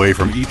come away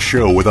from each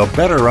show with a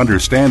better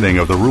understanding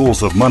of the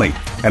rules of money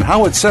and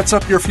how it sets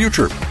up your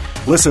future.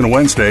 Listen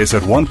Wednesdays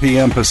at 1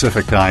 p.m.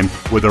 Pacific Time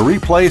with a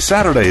replay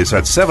Saturdays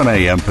at 7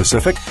 a.m.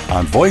 Pacific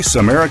on Voice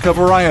America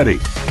Variety.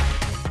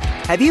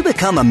 Have you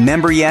become a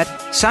member yet?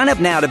 Sign up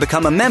now to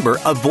become a member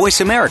of Voice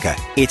America.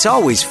 It's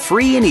always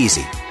free and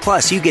easy.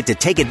 Plus, you get to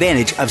take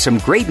advantage of some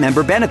great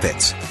member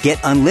benefits. Get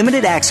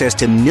unlimited access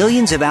to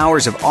millions of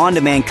hours of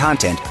on-demand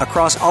content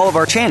across all of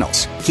our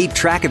channels. Keep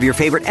track of your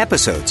favorite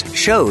episodes,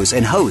 shows,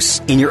 and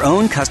hosts in your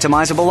own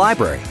customizable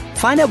library.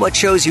 Find out what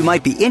shows you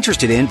might be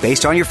interested in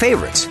based on your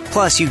favorites.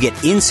 Plus, you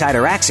get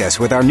insider access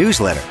with our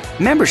newsletter.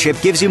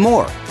 Membership gives you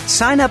more.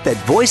 Sign up at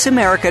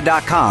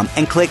voiceamerica.com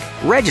and click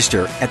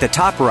register at the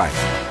top right.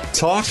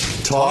 Talk,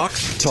 talk,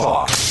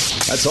 talk.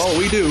 That's all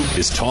we do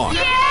is talk.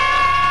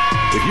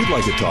 Yeah! If you'd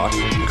like to talk,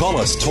 call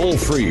us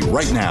toll-free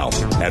right now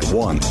at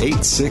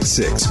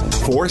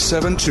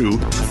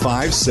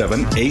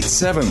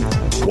 1-866-472-5787.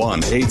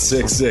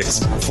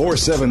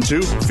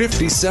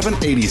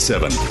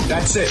 1-866-472-5787.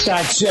 That's it.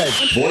 That's it.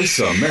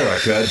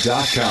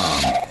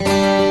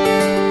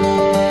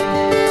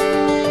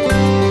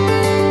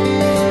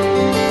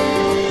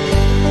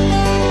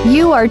 VoiceAmerica.com.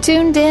 You are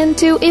tuned in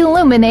to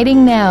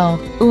Illuminating Now,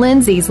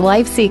 Lindsay's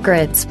Life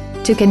Secrets.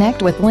 To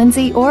connect with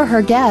Lindsay or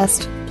her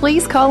guest,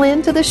 please call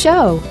in to the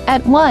show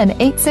at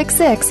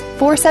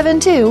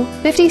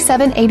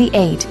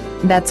 1-866-472-5788.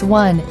 That's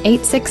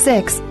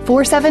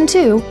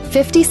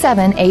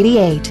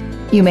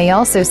 1-866-472-5788. You may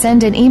also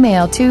send an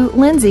email to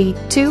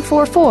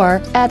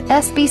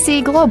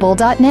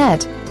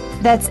lindsay244@sbcglobal.net.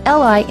 That's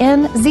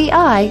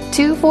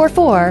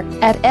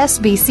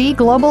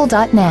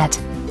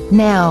LINZI244@sbcglobal.net.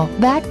 Now,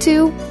 back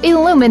to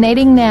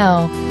Illuminating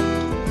Now.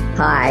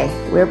 Hi,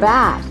 we're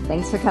back.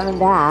 Thanks for coming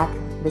back.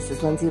 This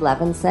is Lindsay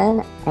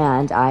Levinson,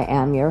 and I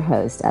am your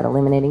host at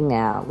Illuminating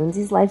Now,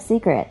 Lindsay's Life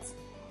Secrets.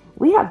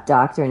 We have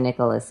Dr.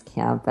 Nicholas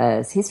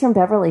Campos. He's from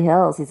Beverly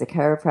Hills. He's a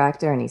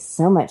chiropractor, and he's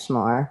so much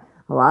more.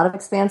 A lot of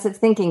expansive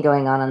thinking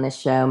going on this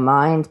show.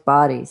 Mind,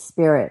 body,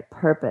 spirit,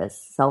 purpose,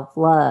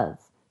 self-love,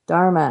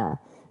 dharma.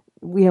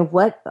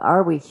 What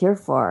are we here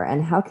for,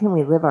 and how can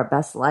we live our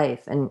best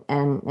life? And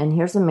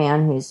here's a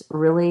man who's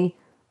really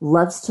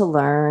loves to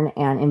learn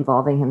and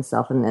involving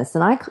himself in this.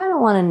 And I kind of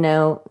want to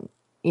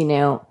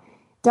know,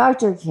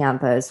 Dr.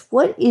 Campos,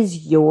 what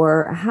is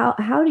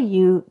how do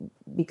you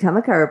become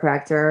a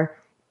chiropractor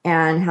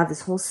and have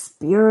this whole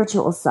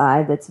spiritual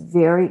side that's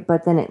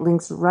but then it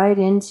links right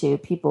into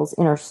people's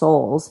inner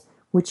souls,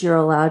 which you're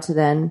allowed to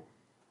then,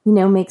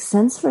 make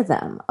sense for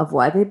them of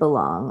why they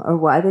belong or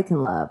why they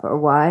can love or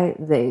why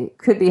they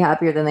could be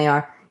happier than they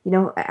are.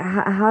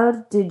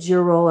 How did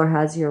your role or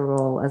has your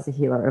role as a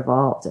healer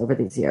evolved over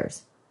these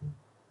years?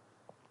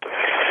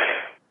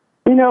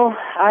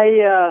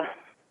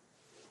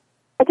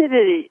 I did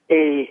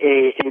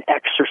an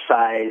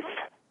exercise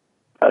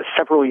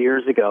several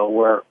years ago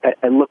where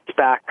I looked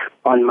back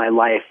on my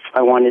life.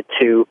 I wanted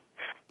to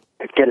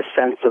get a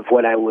sense of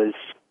what I was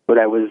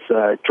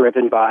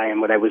driven by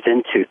and what I was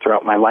into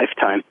throughout my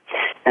lifetime.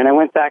 And I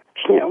went back,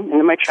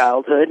 into my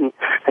childhood, and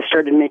I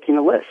started making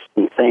a list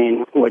and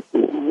saying, what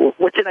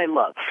did I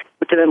love?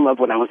 What did I love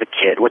when I was a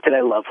kid? What did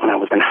I love when I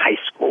was in high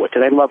school? What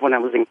did I love when I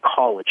was in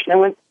college? And I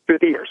went through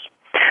the years.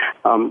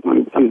 I'm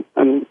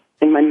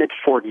in my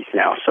mid-40s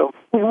now, so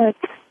I had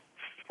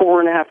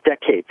 4.5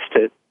 decades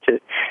to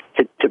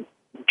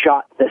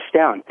jot this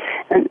down.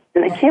 And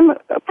I came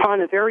upon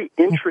a very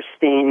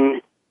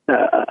interesting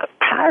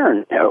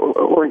pattern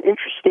or an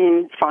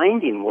interesting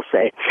finding, we'll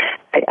say.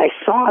 I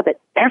saw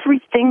that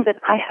everything that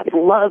I have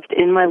loved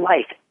in my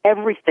life,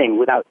 everything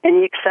without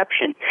any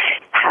exception,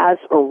 has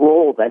a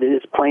role that it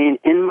is playing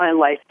in my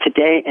life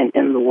today and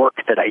in the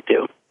work that I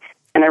do.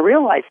 And I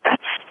realized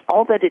that's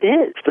all that it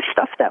is. The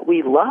stuff that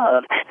we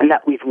love and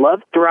that we've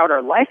loved throughout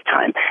our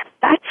lifetime,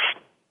 that's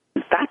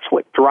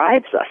what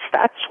drives us.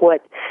 That's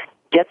what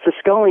gets us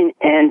going,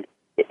 and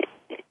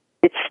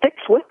it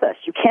sticks with us.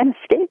 You can't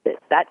escape it.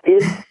 That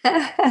is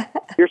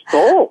your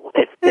soul,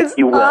 if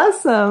you will.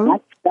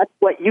 Awesome. That's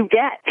what you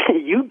get.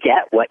 You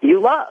get what you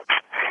love.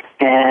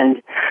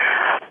 And,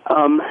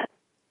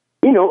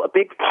 a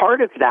big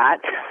part of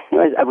that,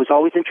 I was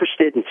always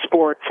interested in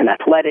sports and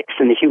athletics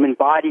and the human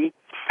body,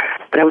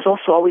 but I was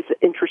also always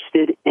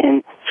interested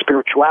in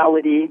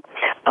spirituality,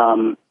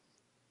 the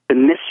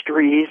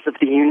mysteries of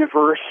the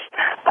universe,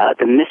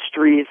 the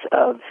mysteries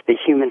of the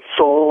human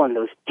soul, and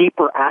those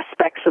deeper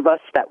aspects of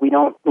us that we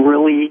don't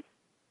really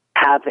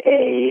have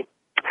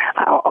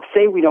I'll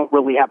say we don't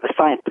really have the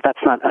science, but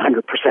that's not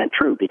 100%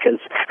 true, because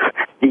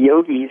the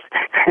yogis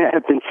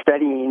have been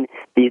studying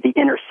the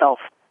inner self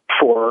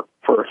for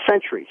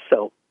centuries.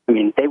 So,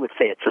 they would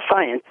say it's a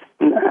science,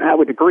 and I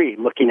would agree,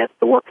 looking at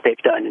the work they've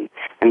done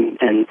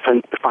and some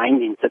of the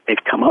findings that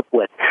they've come up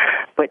with.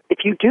 But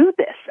if you do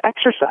this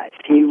exercise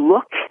and you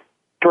look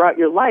throughout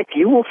your life,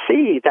 you will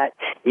see that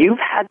you've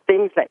had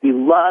things that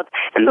you love,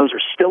 and those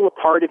are still a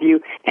part of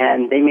you,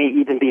 and they may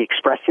even be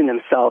expressing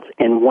themselves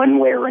in one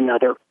way or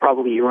another,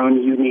 probably your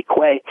own unique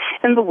way,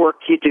 in the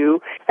work you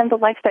do and the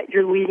life that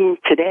you're leading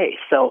today.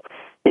 So,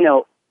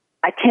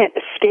 I can't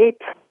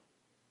escape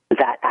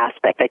that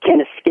aspect. I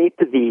can't escape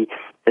the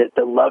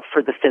love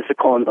for the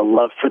physical and the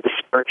love for the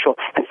spiritual,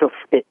 and so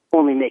it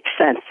only makes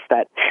sense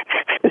that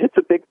it's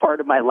a big part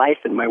of my life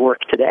and my work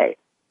today.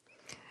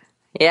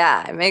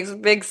 Yeah, it makes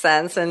big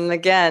sense. And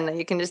again,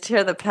 you can just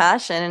hear the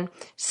passion. And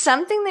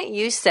something that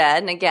you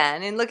said, and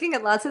again, in looking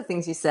at lots of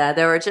things you said,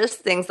 there were just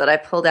things that I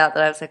pulled out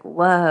that I was like,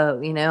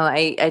 whoa,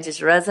 I just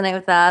resonate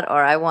with that,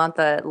 or I want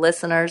the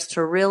listeners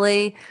to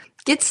really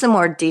get some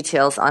more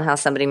details on how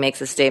somebody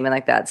makes a statement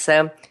like that.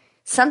 So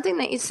something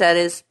that you said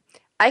is,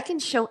 I can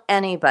show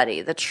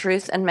anybody the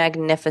truth and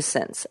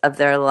magnificence of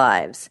their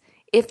lives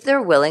if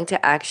they're willing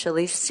to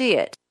actually see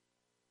it.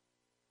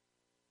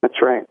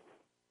 That's right.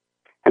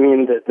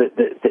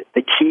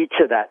 The key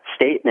to that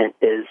statement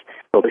is,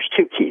 well, there's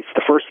two keys.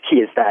 The first key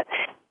is that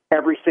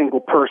every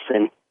single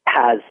person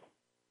has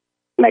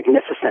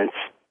magnificence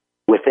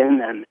within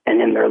them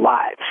and in their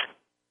lives.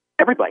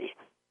 Everybody.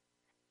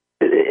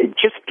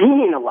 Just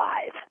being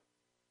alive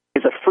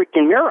is a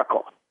freaking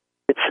miracle.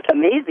 It's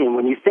amazing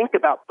when you think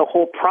about the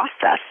whole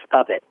process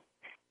of it.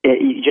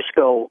 You just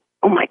go,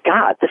 oh my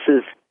God,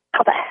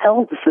 how the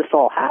hell does this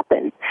all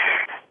happen?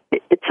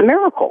 It's a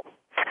miracle.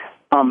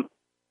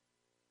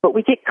 But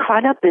we get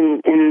caught up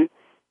in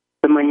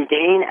the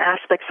mundane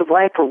aspects of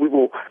life, or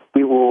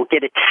we will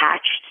get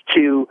attached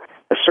to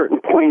a certain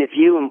point of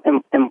view,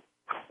 and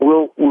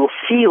we'll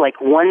see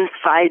like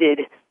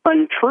one-sided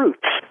untruths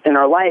in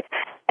our life,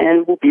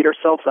 and we'll beat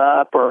ourselves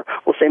up, or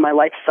we'll say my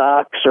life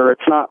sucks, or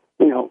it's not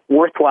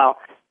worthwhile,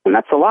 and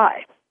that's a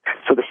lie.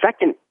 So the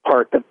second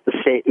part of the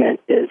statement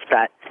is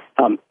that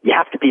you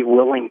have to be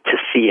willing to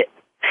see it.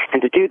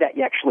 And to do that,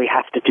 you actually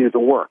have to do the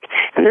work.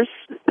 And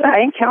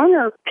I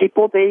encounter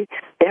people, they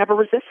have a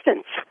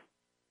resistance.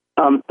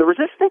 The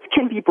resistance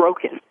can be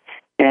broken.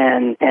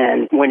 And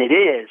when it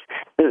is,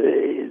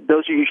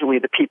 those are usually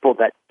the people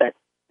that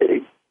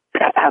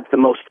have the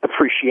most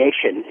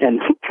appreciation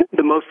and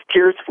the most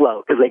tears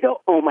flow, because they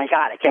go, oh my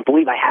God, I can't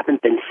believe I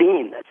haven't been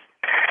seeing this.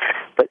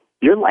 But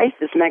your life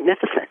is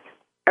magnificent.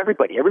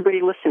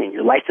 Everybody listening,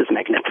 your life is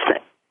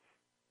magnificent.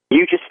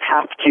 You just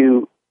have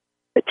to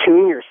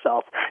attune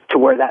yourself to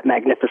where that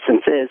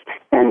magnificence is,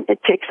 and it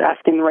takes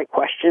asking the right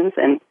questions,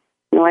 and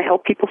I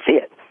help people see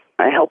it.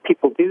 I help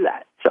people do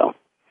that. So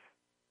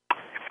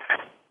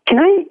can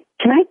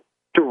I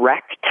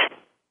direct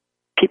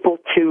people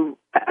to,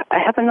 I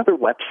have another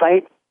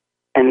website,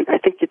 and I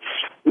think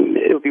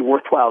it'll be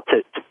worthwhile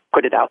to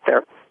put it out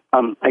there.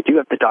 I do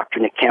have the Dr.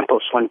 Nick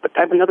Campos one, but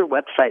I have another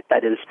website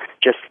that is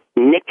just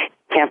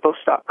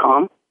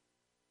nickcampos.com,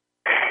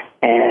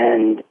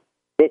 and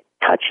it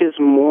touches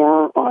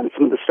more on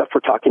some of the stuff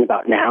we're talking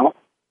about now.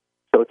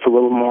 So it's a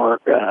little more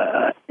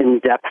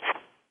in-depth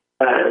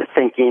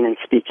thinking and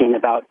speaking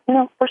about,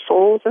 our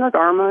souls and our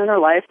dharma and our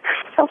life.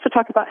 I also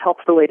talk about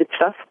health-related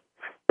stuff,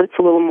 but it's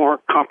a little more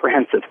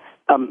comprehensive.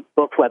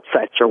 Both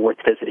websites are worth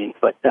visiting,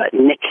 but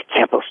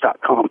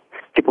nickcampos.com,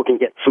 people can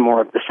get some more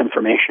of this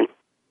information.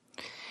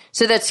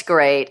 So that's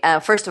great.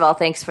 First of all,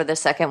 thanks for the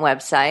second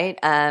website.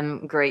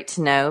 Great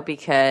to know,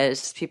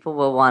 because people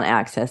will want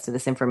access to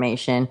this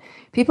information.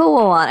 People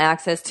will want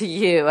access to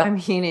you. I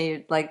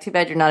mean, too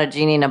bad you're not a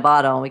genie in a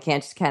bottle. We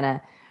can't just kind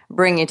of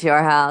bring you to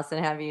our house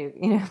and have you,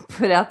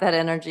 put out that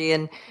energy.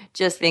 And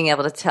just being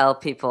able to tell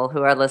people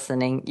who are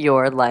listening,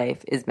 your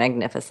life is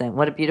magnificent.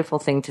 What a beautiful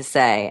thing to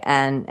say.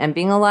 And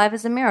being alive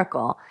is a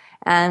miracle.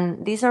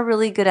 And these are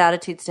really good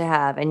attitudes to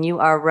have. And you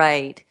are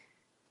right.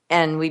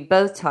 And we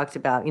both talked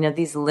about,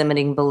 these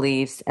limiting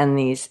beliefs and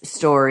these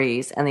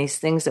stories and these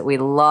things that we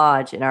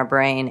lodge in our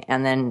brain.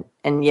 And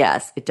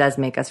yes, it does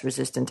make us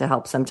resistant to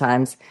help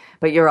sometimes.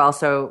 But you're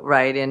also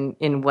right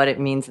in what it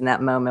means in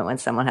that moment when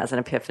someone has an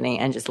epiphany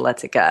and just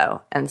lets it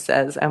go and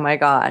says, oh my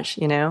gosh,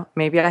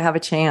 maybe I have a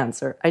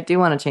chance, or I do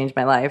want to change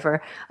my life,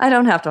 or I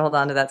don't have to hold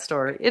on to that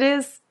story. It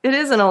is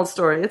an old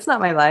story. It's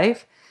not my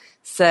life.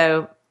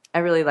 So I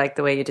really like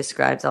the way you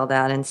described all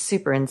that, and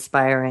super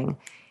inspiring.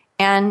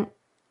 And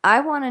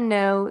I want to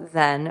know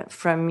then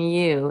from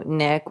you,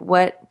 Nick,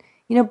 what,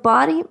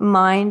 body,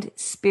 mind,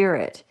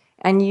 spirit,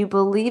 and you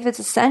believe it's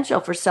essential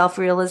for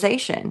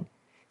self-realization.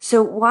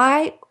 So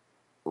why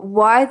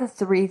the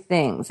three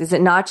things? Is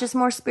it not just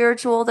more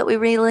spiritual that we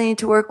really need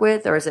to work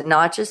with? Or is it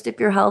not just if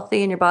you're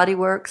healthy and your body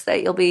works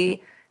that you'll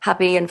be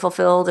happy and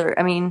fulfilled?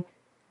 Or,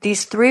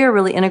 these three are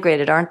really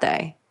integrated, aren't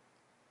they?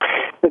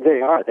 They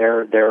are.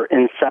 They're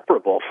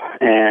inseparable.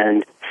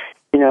 And,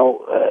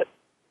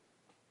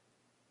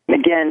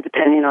 again,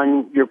 depending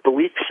on your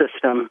belief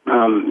system,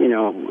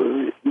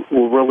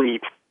 will really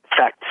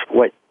affect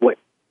what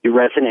you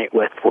resonate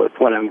with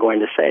what I'm going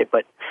to say.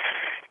 But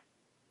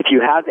if you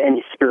have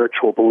any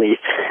spiritual belief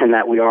in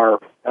that we are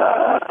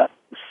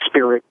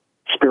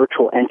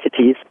spiritual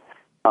entities,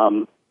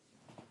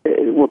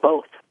 we're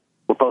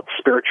both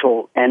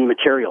spiritual and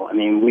material.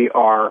 We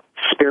are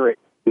spirit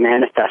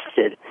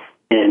manifested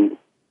in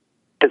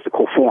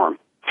physical form,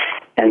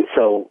 and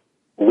so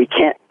we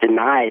can't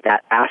deny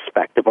that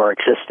aspect of our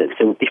existence.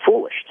 It would be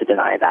foolish to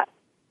deny that.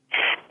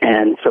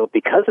 And so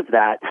because of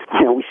that,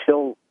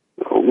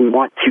 we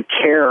want to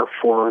care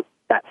for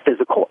that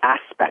physical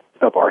aspect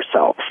of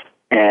ourselves.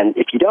 And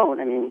if you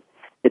don't,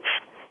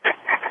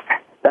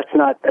 that's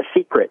not a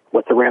secret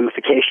what the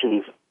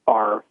ramifications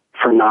are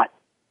for not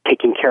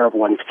taking care of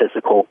one's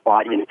physical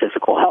body and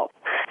physical health.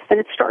 And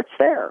it starts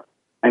there.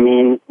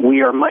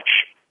 We are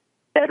much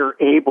better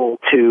able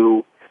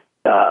to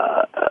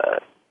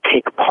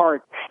take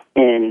part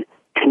in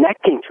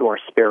connecting to our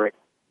spirit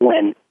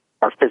when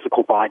our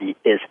physical body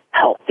is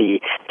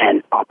healthy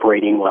and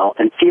operating well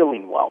and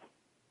feeling well.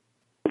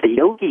 The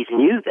yogis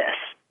knew this,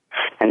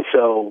 and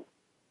so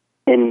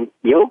in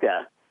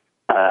yoga,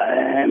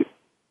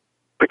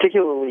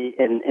 particularly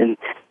in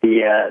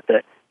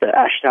the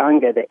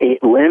Ashtanga, the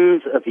 8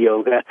 limbs of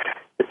yoga,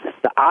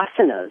 the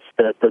asanas,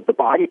 the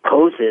body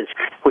poses,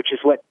 which is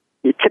what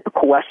your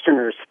typical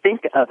Westerners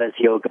think of as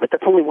yoga, but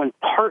that's only one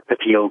part of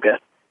yoga.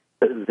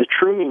 the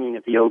true meaning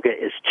of yoga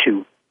is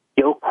to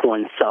yoke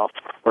oneself,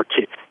 or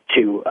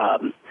to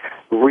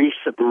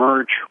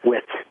resubmerge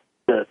with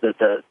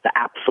the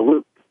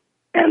absolute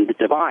and the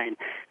divine.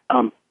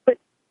 But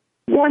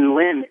one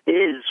limb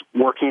is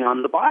working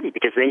on the body,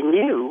 because they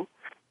knew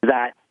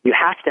that you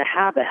have to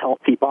have a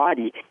healthy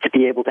body to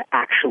be able to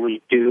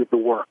actually do the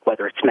work,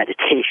 whether it's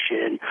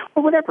meditation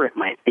or whatever it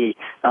might be,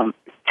 to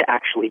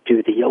actually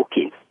do the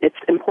yoking. It's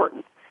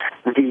important.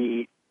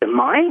 The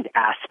mind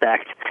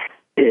aspect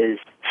is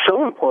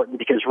so important,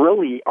 because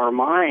really our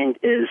mind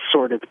is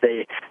sort of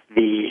the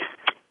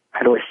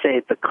how do I say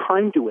it, the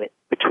conduit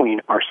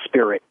between our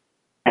spirit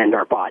and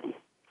our body.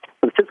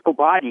 So the physical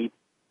body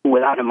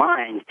without a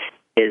mind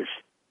is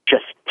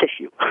just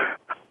tissue.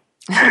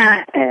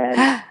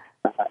 And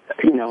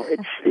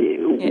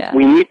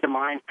we need the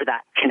mind for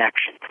that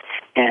connection.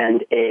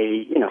 And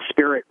a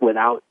spirit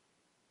without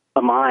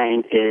a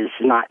mind is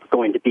not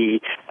going to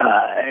be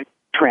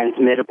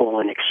transmittable,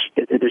 and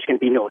there's going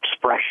to be no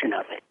expression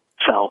of it.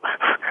 So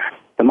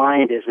the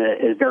mind is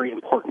a very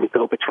important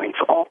go-between.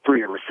 So all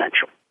three are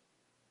essential.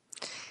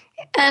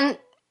 And,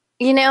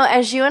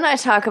 as you and I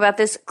talk about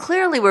this,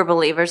 clearly we're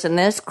believers in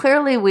this.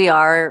 Clearly we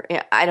are.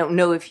 I don't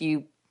know if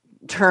you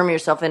term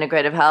yourself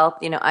integrative health.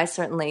 I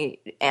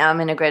certainly am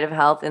integrative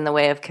health in the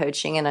way of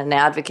coaching, and an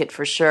advocate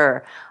for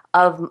sure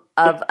of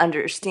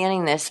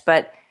understanding this.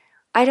 But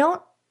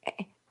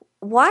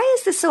why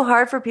is this so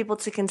hard for people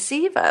to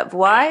conceive of?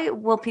 Why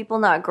will people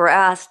not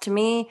grasp? To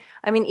me,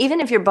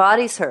 even if your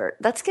body's hurt,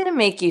 that's going to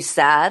make you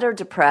sad or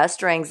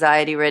depressed or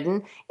anxiety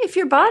ridden. If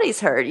your body's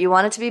hurt, you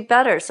want it to be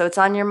better, so it's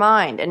on your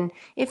mind. And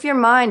if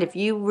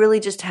you really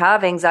just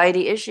have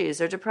anxiety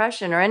issues or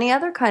depression or any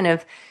other kind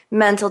of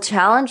mental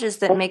challenges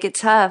that make it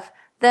tough,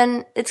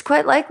 then it's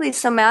quite likely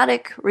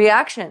somatic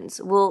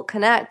reactions will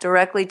connect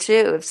directly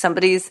to. If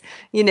somebody's,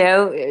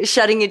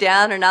 shutting you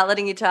down or not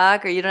letting you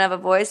talk, or you don't have a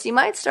voice, you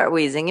might start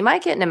wheezing. You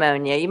might get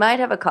pneumonia. You might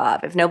have a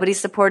cough. If nobody's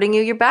supporting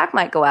you, your back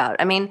might go out.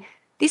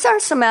 These are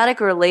somatic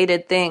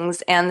related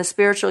things, and the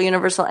spiritual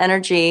universal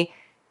energy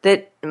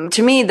that,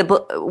 to me,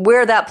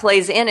 where that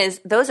plays in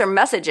is those are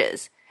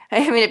messages.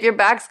 If your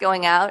back's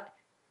going out,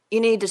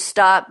 you need to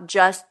stop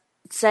just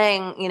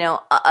saying,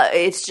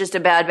 it's just a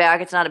bad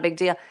back, it's not a big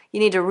deal. You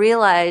need to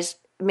realize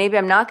maybe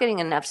I'm not getting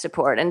enough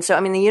support. And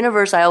so, the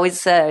universe, I always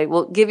say,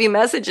 will give you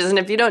messages, and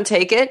if you don't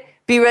take it,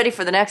 be ready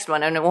for the next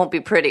one, and it won't be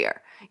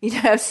prettier.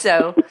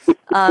 So,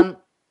 the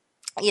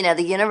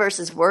universe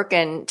is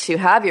working to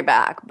have your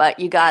back, but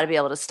you got to be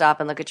able to stop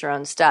and look at your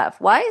own stuff.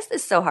 Why is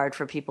this so hard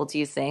for people, do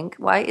you think?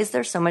 Why is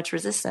there so much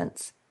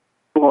resistance?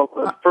 Well,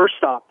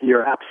 first off,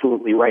 you're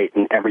absolutely right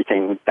in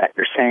everything that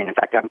you're saying. In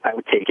fact, I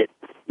would take it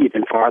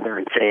even farther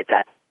and say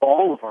that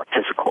all of our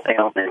physical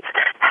ailments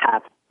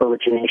have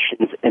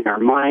originations in our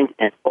mind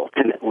and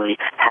ultimately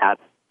have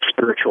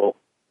spiritual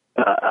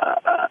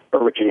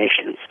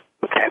originations.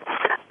 Okay,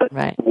 but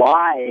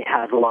why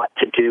has a lot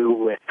to do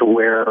with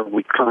where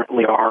we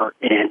currently are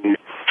in,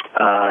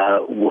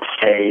 we'll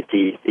say,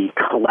 the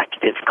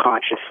collective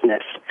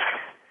consciousness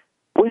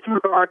with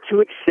regard to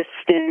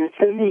existence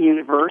in the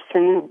universe.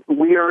 And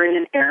we are in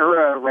an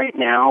era right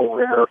now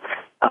where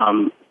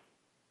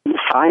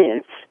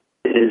science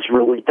is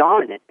really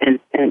dominant. And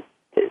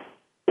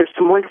there's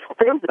some wonderful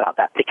things about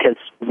that, because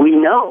we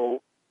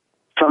know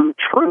some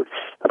truths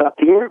about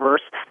the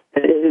universe.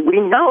 We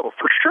know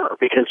for sure,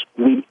 because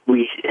we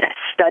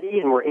study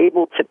and we're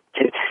able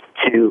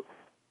to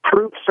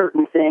prove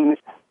certain things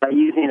by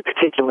using a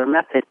particular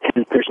method,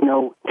 and there's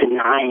no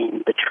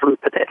denying the truth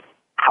of it.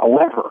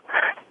 However,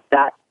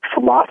 that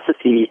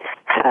philosophy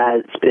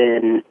has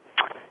been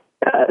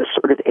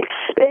sort of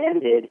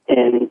expanded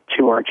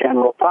into our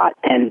general thought,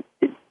 and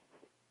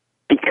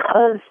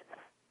because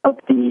of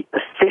the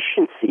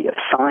efficiency of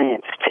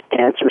science to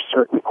answer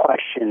certain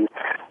questions,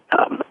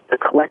 the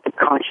collective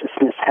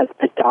consciousness has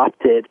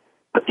adopted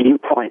a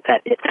viewpoint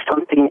that if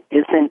something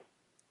isn't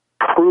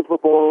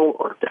provable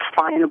or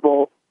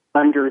definable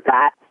under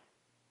that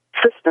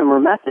system or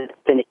method,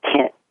 then it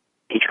can't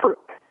be true.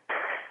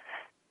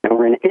 And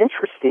we're in an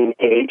interesting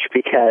age,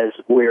 because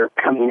we're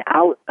coming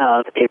out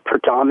of a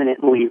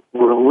predominantly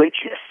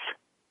religious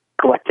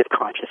collective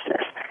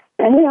consciousness.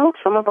 And,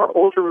 some of our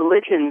older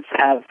religions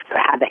have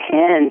had a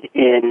hand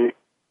in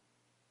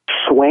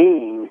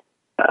swaying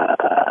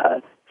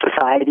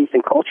societies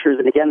and cultures,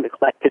 and again, the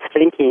collective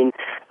thinking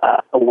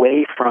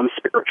away from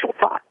spiritual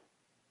thought.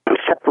 I'm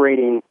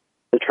separating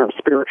the term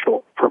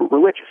spiritual from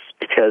religious,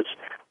 because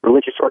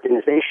religious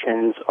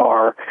organizations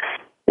are,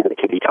 they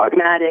can be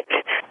dogmatic,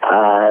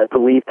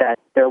 believe that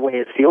their way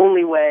is the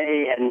only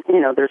way, and,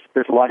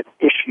 there's a lot of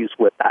issues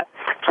with that.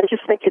 So I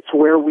just think it's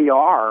where we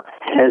are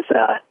as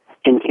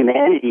in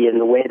humanity, in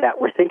the way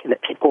that we're thinking,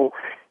 that people,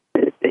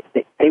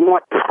 they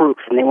want proof,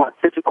 and they want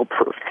physical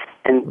proof.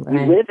 And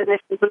we live in a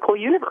physical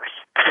universe.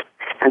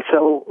 And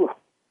so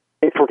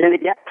if we're going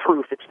to get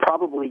proof, it's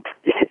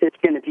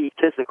going to be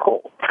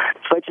physical.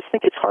 So I just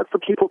think it's hard for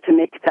people to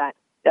make that,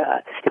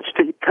 it's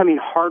becoming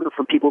harder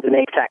for people to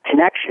make that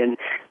connection,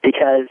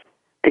 because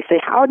they say,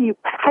 how do you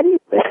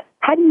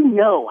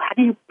know? How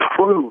do you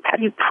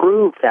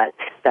prove that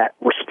that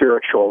we're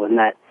spiritual and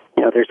that,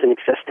 there's an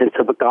existence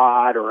of a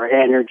God or an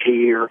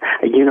energy or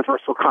a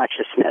universal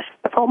consciousness.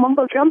 That's all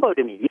mumbo jumbo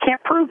to me. You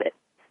can't prove it,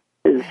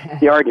 is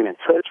the argument.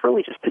 So it's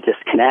really just a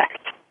disconnect.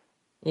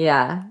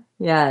 Yeah,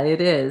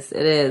 it is.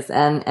 It is.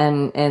 And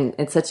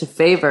it's such a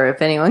favor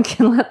if anyone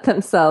can let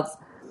themselves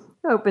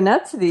open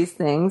up to these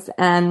things.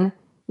 And,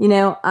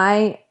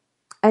 I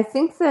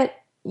think that,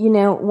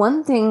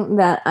 one thing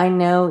that I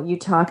know you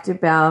talked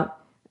about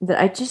that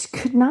I just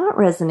could not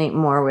resonate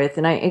more with.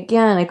 And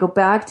I go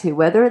back to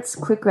whether it's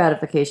quick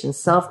gratification,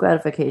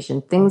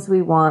 self-gratification, things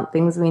we want,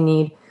 things we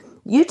need.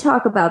 You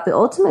talk about the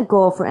ultimate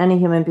goal for any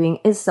human being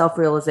is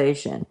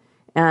self-realization.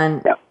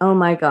 And, oh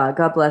my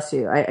God bless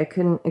you. I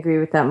couldn't agree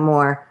with that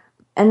more.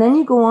 And then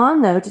you go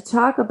on, though, to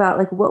talk about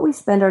like what we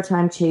spend our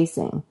time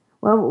chasing,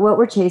 what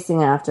we're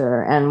chasing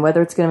after, and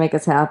whether it's going to make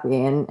us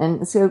happy.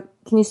 And so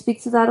can you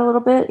speak to that a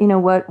little bit?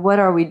 What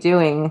are we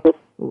doing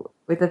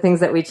with the things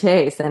that we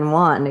chase and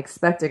want and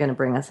expect are going to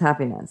bring us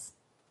happiness?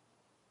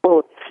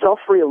 Well,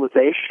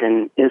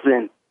 self-realization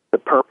isn't the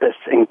purpose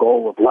and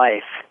goal of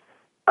life.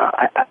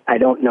 I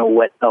don't know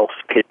what else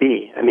could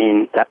be. I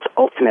mean, that's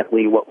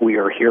ultimately what we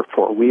are here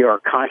for. We are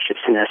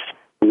consciousness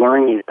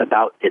learning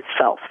about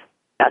itself.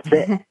 That's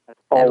it. That's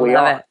all we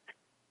are.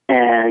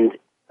 And,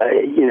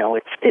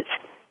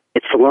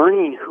 it's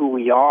learning who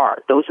we are.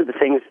 Those are the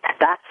things,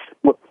 that's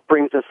what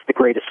brings us the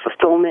greatest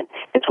fulfillment.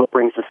 It's what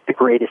brings us the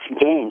greatest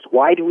gains.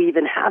 Why do we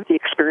even have the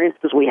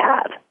experiences we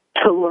have?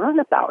 To learn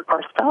about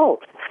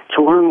ourselves,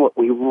 to learn what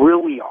we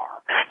really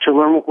are, to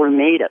learn what we're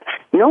made of.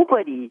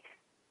 Nobody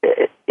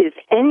is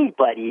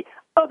anybody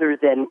other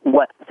than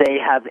what they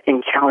have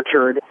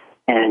encountered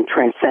and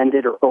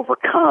transcended or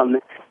overcome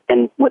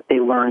and what they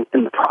learned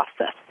in the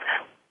process.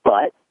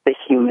 But the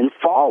human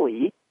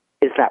folly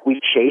is that we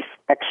chase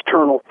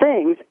external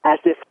things as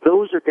if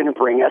those are going to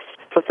bring us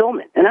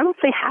fulfillment. And I don't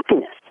say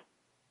happiness,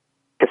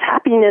 because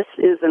happiness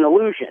is an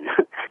illusion.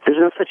 There's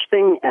no such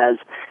thing as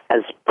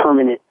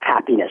permanent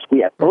happiness. We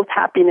have both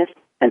happiness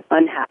and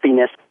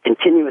unhappiness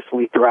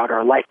continuously throughout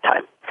our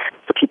lifetime.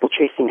 So people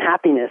chasing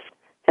happiness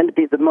tend to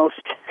be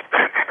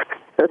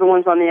they're the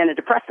ones on the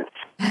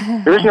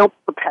antidepressants. There is no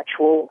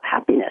perpetual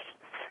happiness,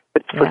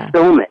 but it's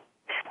fulfillment.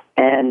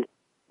 And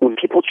when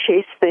people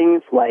chase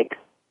things like,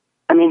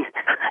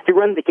 you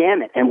run the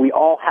gamut, and we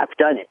all have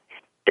done it.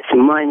 It's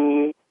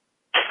money,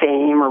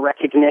 fame or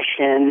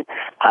recognition.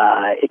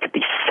 It could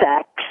be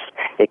sex.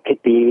 It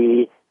could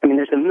be,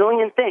 there's a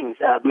million things,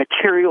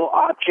 material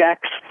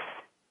objects.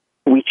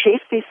 We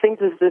chase these things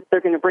as if they're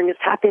going to bring us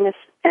happiness,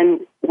 and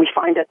we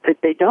find out that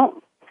they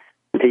don't.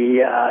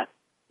 The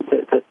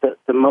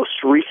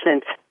most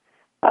recent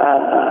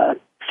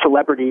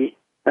celebrity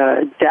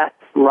death,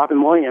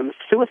 Robin Williams'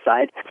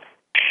 suicide,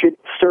 should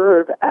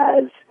serve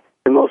as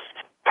the most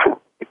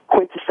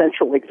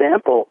quintessential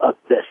example of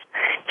this.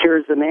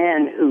 Here's a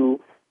man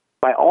who,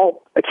 by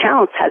all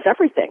accounts, has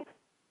everything: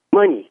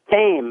 money,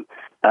 fame,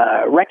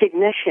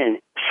 recognition,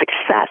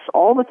 success,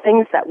 all the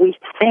things that we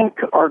think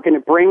are going to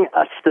bring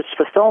us this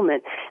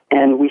fulfillment,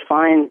 and we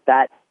find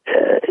that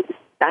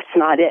that's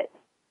not it.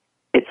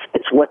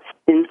 It's what's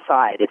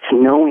inside. It's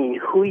knowing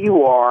who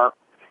you are,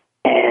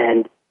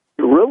 and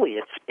really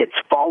it's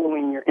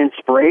following your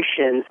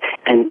inspirations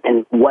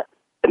and what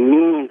the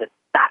meaning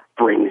that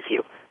brings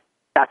you.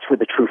 That's where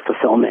the true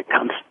fulfillment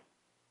comes.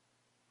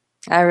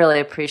 I really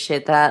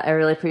appreciate that. I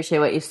really appreciate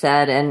what you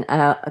said, and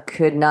I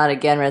could not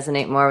again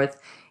resonate more with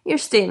your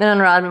statement on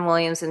Robin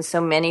Williams and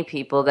so many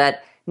people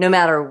that no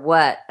matter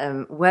what,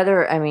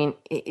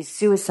 it's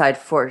suicide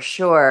for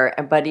sure,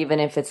 but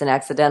even if it's an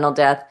accidental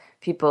death,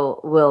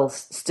 people will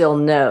still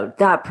know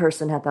that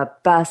person had the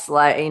best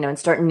life, and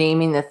start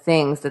naming the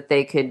things that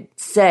they could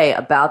say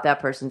about that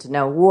person to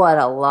know what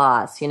a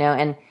loss,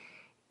 and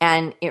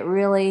it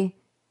really,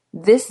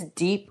 this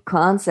deep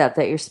concept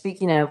that you're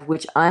speaking of,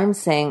 which I'm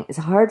saying is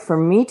hard for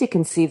me to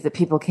conceive that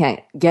people can't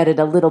get it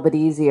a little bit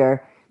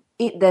easier,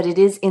 that it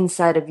is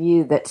inside of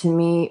you, that to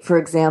me, for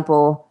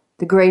example,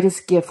 the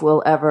greatest gift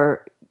we'll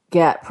ever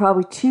get,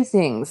 probably two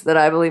things that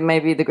I believe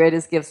may be the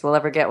greatest gifts we'll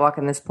ever get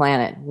walking this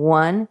planet.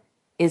 One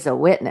is a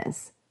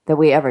witness that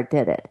we ever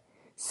did it.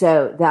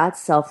 So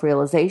that's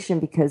self-realization,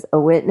 because a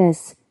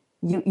witness,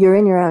 you're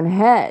in your own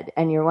head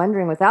and you're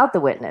wondering without the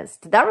witness,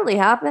 did that really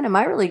happen? Am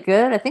I really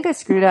good? I think I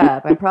screwed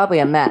up. I'm probably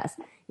a mess.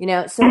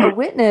 So a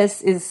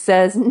witness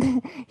says,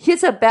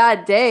 it's a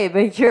bad day,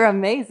 but you're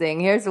amazing.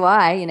 Here's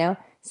why,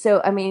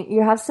 So,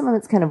 you have someone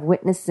that's kind of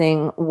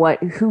witnessing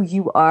who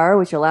you are,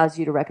 which allows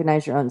you to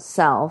recognize your own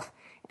self.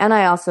 And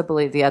I also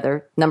believe the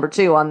other, number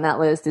 2 on that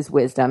list is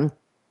wisdom.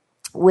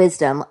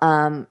 Wisdom,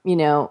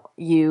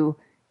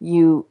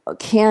 you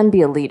can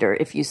be a leader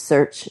if you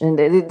search, and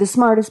the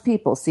smartest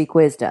people seek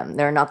wisdom.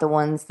 They're not the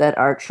ones that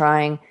are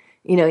trying,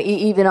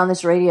 even on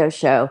this radio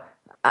show,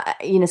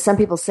 some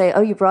people say,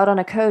 oh, you brought on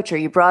a coach or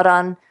you brought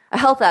on a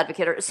health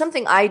advocate or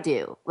something I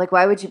do. Like,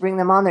 why would you bring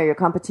them on there? Your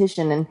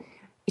competition. And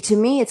to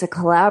me, it's a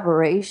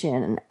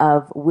collaboration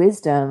of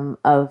wisdom,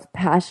 of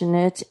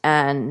passionate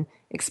and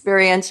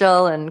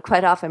experiential and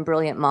quite often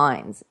brilliant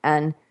minds.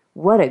 And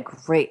what a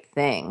great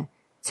thing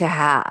to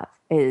have.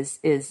 is,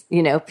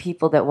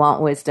 people that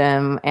want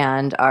wisdom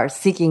and are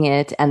seeking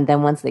it. And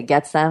then once they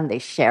get some, they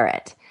share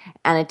it.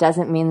 And it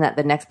doesn't mean that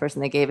the next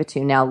person they gave it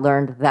to now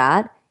learned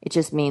that. It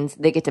just means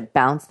they get to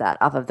bounce that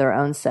off of their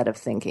own set of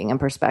thinking and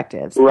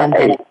perspectives. Right. And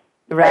then,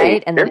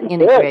 right. And then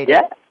integrate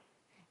it.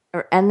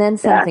 Yeah. And then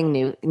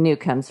something new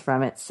comes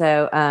from it.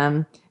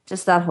 So,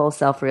 just that whole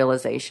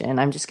self-realization.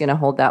 I'm just going to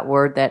hold that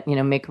word that,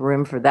 make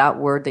room for that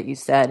word that you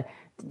said,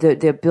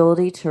 the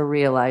ability to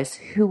realize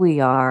who we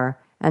are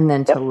and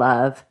then to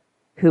love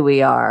who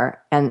we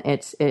are. And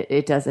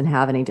it doesn't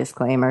have any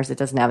disclaimers. It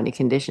doesn't have any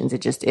conditions.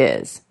 It just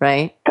is,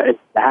 right?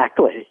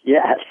 Exactly.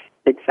 Yes,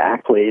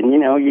 exactly. And,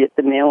 you hit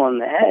the nail on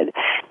the head.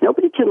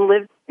 Nobody can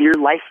live your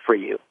life for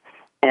you.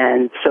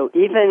 And so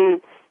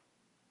even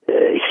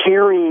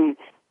hearing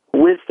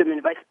wisdom and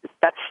advice,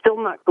 that's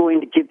still not going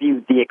to give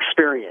you the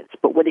experience.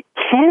 But what it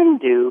can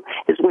do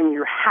is when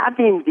you're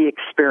having the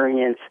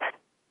experience,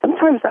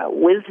 sometimes that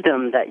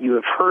wisdom that you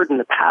have heard in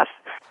the past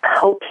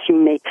helps you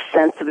make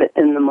sense of it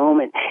in the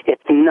moment.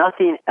 It's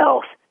nothing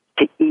else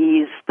to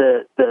ease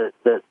the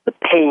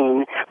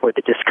pain or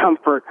the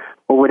discomfort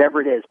or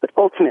whatever it is. But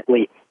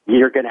ultimately,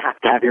 you're going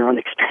to have your own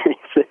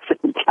experiences,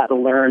 and you got to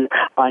learn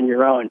on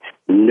your own.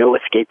 No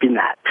escaping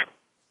that.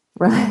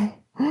 Right.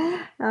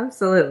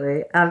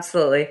 Absolutely.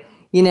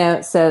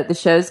 So the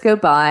shows go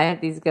by.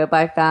 These go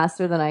by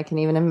faster than I can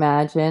even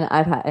imagine.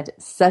 I've had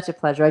such a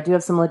pleasure. I do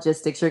have some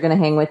logistics. You're going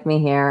to hang with me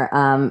here,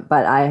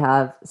 but I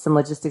have some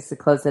logistics to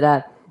close it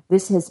up.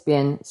 This has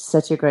been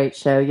such a great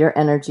show. Your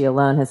energy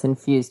alone has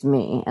infused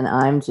me, and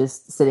I'm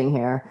just sitting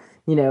here,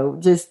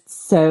 just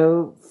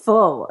so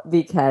full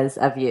because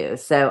of you.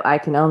 So I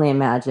can only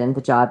imagine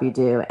the job you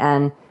do.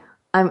 And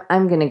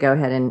I'm going to go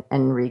ahead and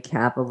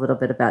recap a little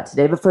bit about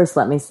today. But first,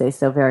 let me say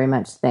so very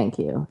much thank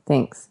you.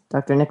 Thanks,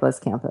 Dr. Nicholas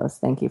Campos.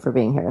 Thank you for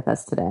being here with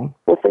us today.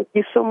 Well, thank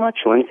you so much,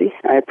 Lindsay.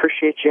 I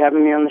appreciate you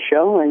having me on the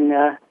show,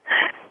 and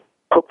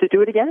hope to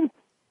do it again.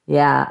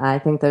 Yeah, I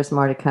think there's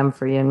more to come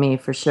for you and me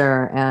for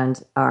sure, and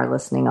our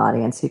listening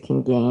audience who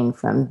can gain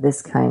from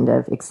this kind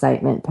of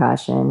excitement,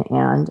 passion,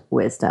 and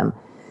wisdom.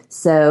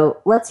 So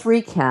let's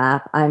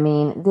recap. I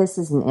mean, this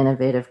is an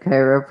innovative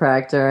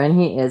chiropractor, and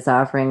he is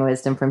offering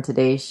wisdom from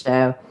today's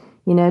show.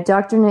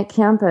 Dr. Nick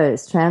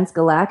Campos,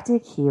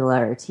 transgalactic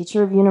healer,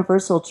 teacher of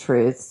universal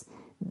truths.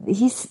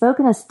 He's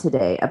spoken to us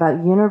today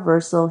about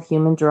universal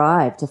human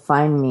drive to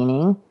find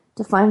meaning,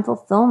 to find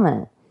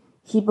fulfillment.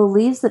 He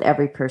believes that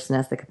every person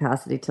has the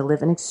capacity to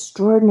live an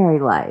extraordinary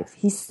life.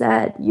 He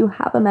said, you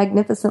have a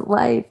magnificent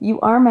life. You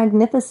are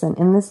magnificent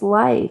in this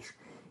life.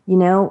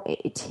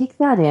 Take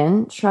that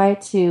in, try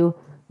to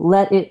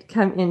let it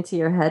come into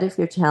your head if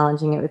you're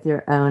challenging it with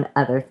your own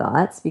other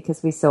thoughts,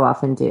 because we so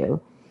often do.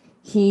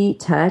 He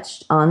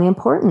touched on the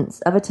importance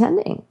of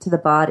attending to the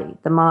body,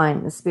 the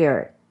mind, the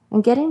spirit,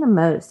 and getting the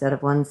most out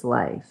of one's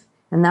life.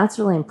 And that's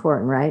really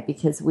important, right?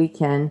 Because we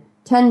can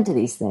tend to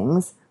these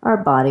things, our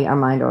body, our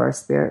mind, or our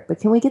spirit, but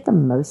can we get the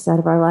most out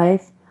of our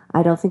life?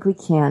 I don't think we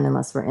can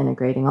unless we're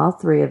integrating all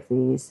three of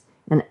these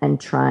and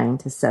trying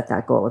to set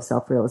that goal of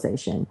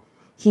self-realization.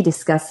 He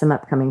discussed some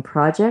upcoming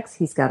projects.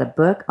 He's got a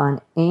book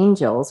on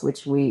angels,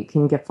 which we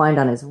can find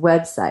on his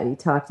website. He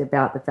talked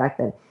about the fact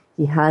that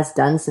he has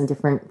done some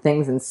different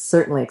things and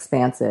certainly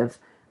expansive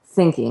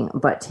thinking.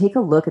 But take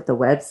a look at the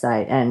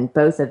website, and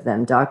both of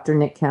them,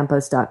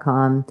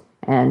 drnickcampos.com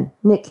and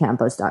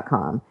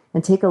nickcampos.com.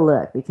 And take a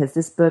look, because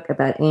this book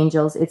about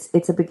angels,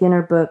 it's a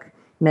beginner book,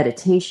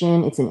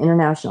 meditation. It's an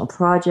international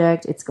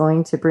project. It's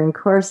going to bring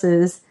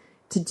courses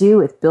to do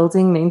with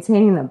building,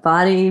 maintaining the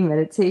body,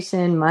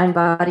 meditation,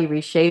 mind-body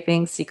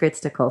reshaping, secrets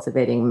to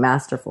cultivating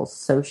masterful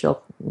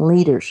social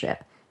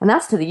leadership. And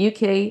that's to the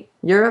UK,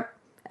 Europe,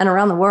 and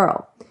around the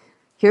world.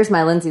 Here's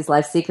my Lindsay's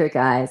Life Secret,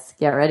 guys.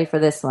 Get ready for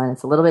this one.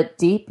 It's a little bit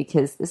deep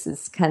because this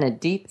is kind of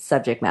deep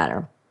subject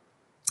matter.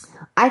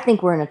 I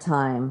think we're in a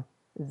time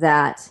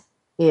that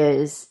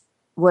is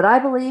what I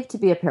believe to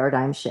be a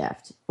paradigm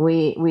shift.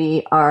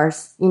 We are,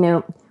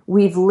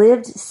 we've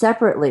lived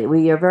separately.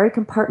 We are very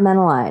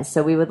compartmentalized.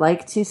 So we would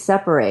like to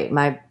separate.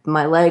 My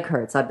leg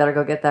hurts. I better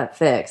go get that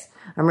fixed.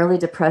 I'm really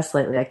depressed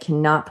lately. I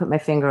cannot put my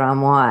finger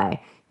on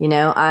why.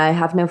 I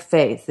have no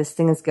faith. This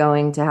thing is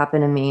going to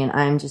happen to me, and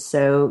I'm just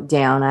so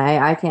down.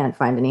 I can't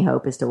find any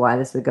hope as to why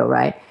this would go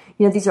right.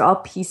 These are all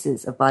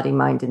pieces of body,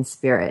 mind, and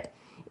spirit.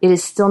 It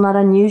is still not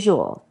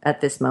unusual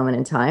at this moment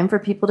in time for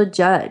people to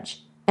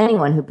judge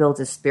anyone who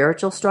builds a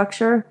spiritual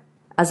structure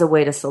as a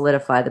way to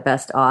solidify the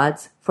best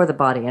odds for the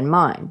body and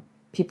mind.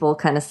 People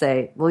kind of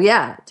say, well,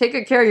 yeah, take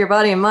good care of your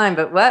body and mind,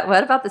 but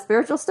what about the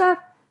spiritual stuff?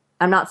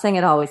 I'm not saying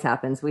it always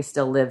happens. We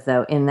still live,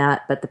 though, in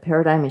that, but the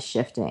paradigm is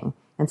shifting.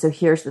 And so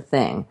here's the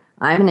thing.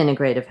 I'm an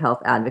integrative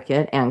health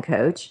advocate and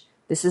coach.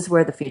 This is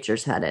where the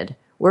future's headed.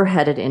 We're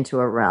headed into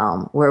a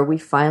realm where we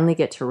finally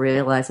get to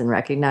realize and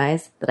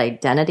recognize that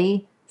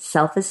identity,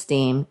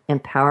 self-esteem,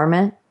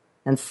 empowerment,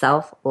 and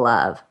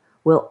self-love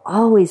will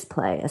always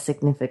play a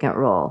significant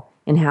role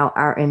in how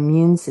our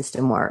immune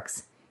system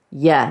works.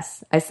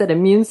 Yes, I said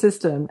immune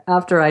system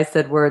after I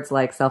said words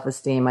like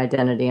self-esteem,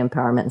 identity,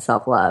 empowerment, and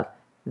self-love.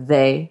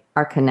 They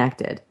are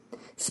connected.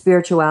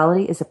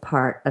 Spirituality is a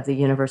part of the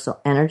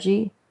universal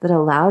energy that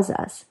allows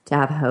us to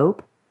have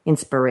hope,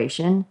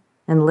 inspiration,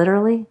 and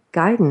literally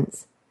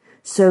guidance.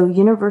 So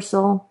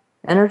universal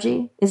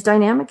energy is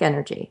dynamic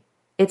energy.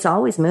 It's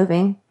always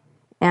moving.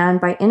 And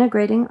by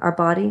integrating our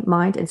body,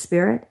 mind, and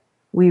spirit,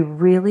 we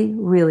really,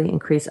 really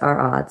increase our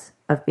odds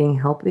of being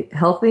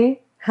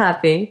healthy,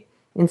 happy,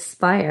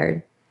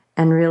 inspired,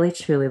 and really,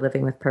 truly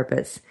living with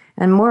purpose.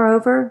 And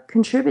moreover,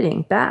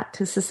 contributing back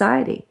to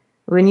society.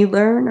 When you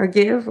learn or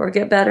give or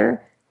get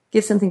better,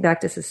 give something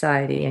back to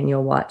society and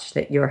you'll watch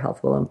that your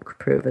health will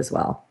improve as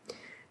well.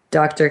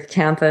 Dr.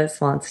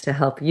 Campos wants to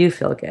help you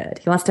feel good.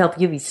 He wants to help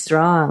you be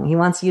strong. He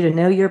wants you to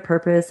know your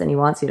purpose and he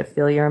wants you to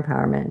feel your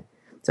empowerment.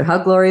 So how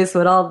glorious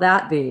would all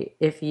that be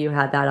if you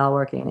had that all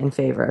working in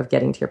favor of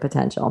getting to your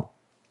potential?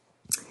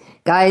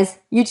 Guys,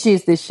 you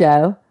choose this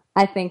show.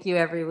 I thank you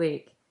every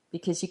week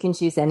because you can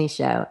choose any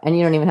show and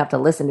you don't even have to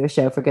listen to a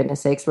show, for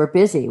goodness sakes. We're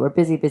busy. We're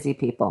busy, busy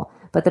people.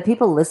 But the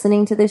people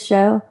listening to this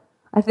show,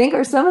 I think,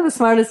 are some of the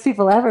smartest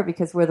people ever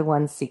because we're the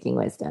ones seeking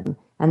wisdom.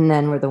 And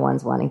then we're the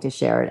ones wanting to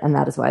share it. And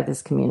that is why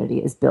this community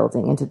is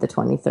building into the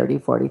 20, 30,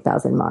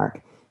 40,000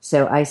 mark.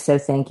 So I so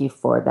thank you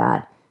for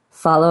that.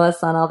 Follow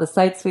us on all the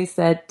sites we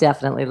said.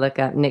 Definitely look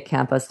up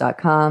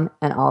nickcampos.com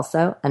and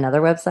also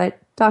another website,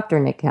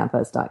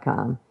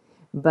 drnickcampos.com.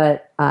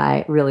 But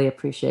I really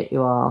appreciate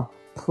you all.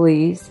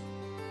 Please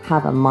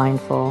have a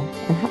mindful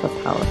and have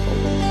a powerful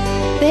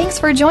week. Thanks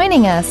for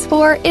joining us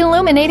for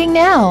Illuminating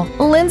Now,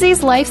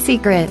 Lindsay's Life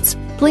Secrets.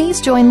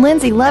 Please join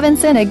Lindsay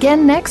Levinson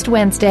again next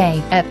Wednesday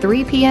at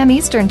 3 p.m.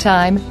 Eastern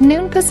Time,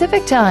 noon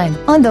Pacific Time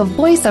on the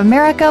Voice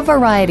America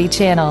Variety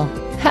Channel.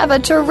 Have a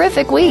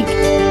terrific week.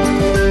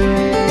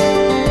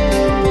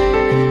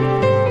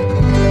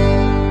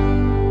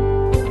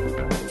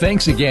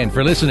 Thanks again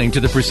for listening to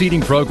the preceding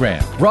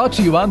program, brought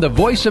to you on the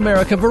Voice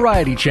America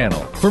Variety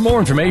Channel. For more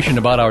information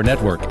about our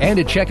network and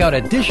to check out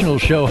additional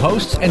show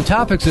hosts and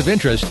topics of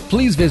interest,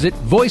 please visit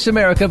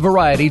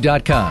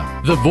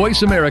voiceamericavariety.com. The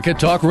Voice America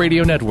Talk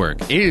Radio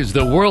Network is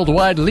the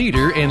worldwide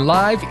leader in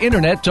live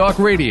Internet talk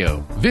radio.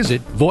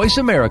 Visit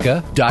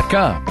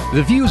voiceamerica.com.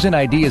 The views and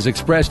ideas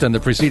expressed on the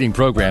preceding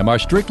program are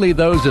strictly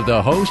those of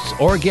the hosts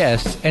or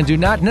guests and do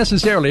not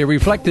necessarily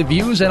reflect the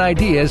views and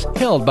ideas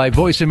held by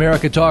Voice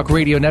America Talk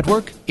Radio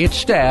Network, its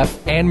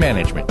staff, and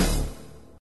management.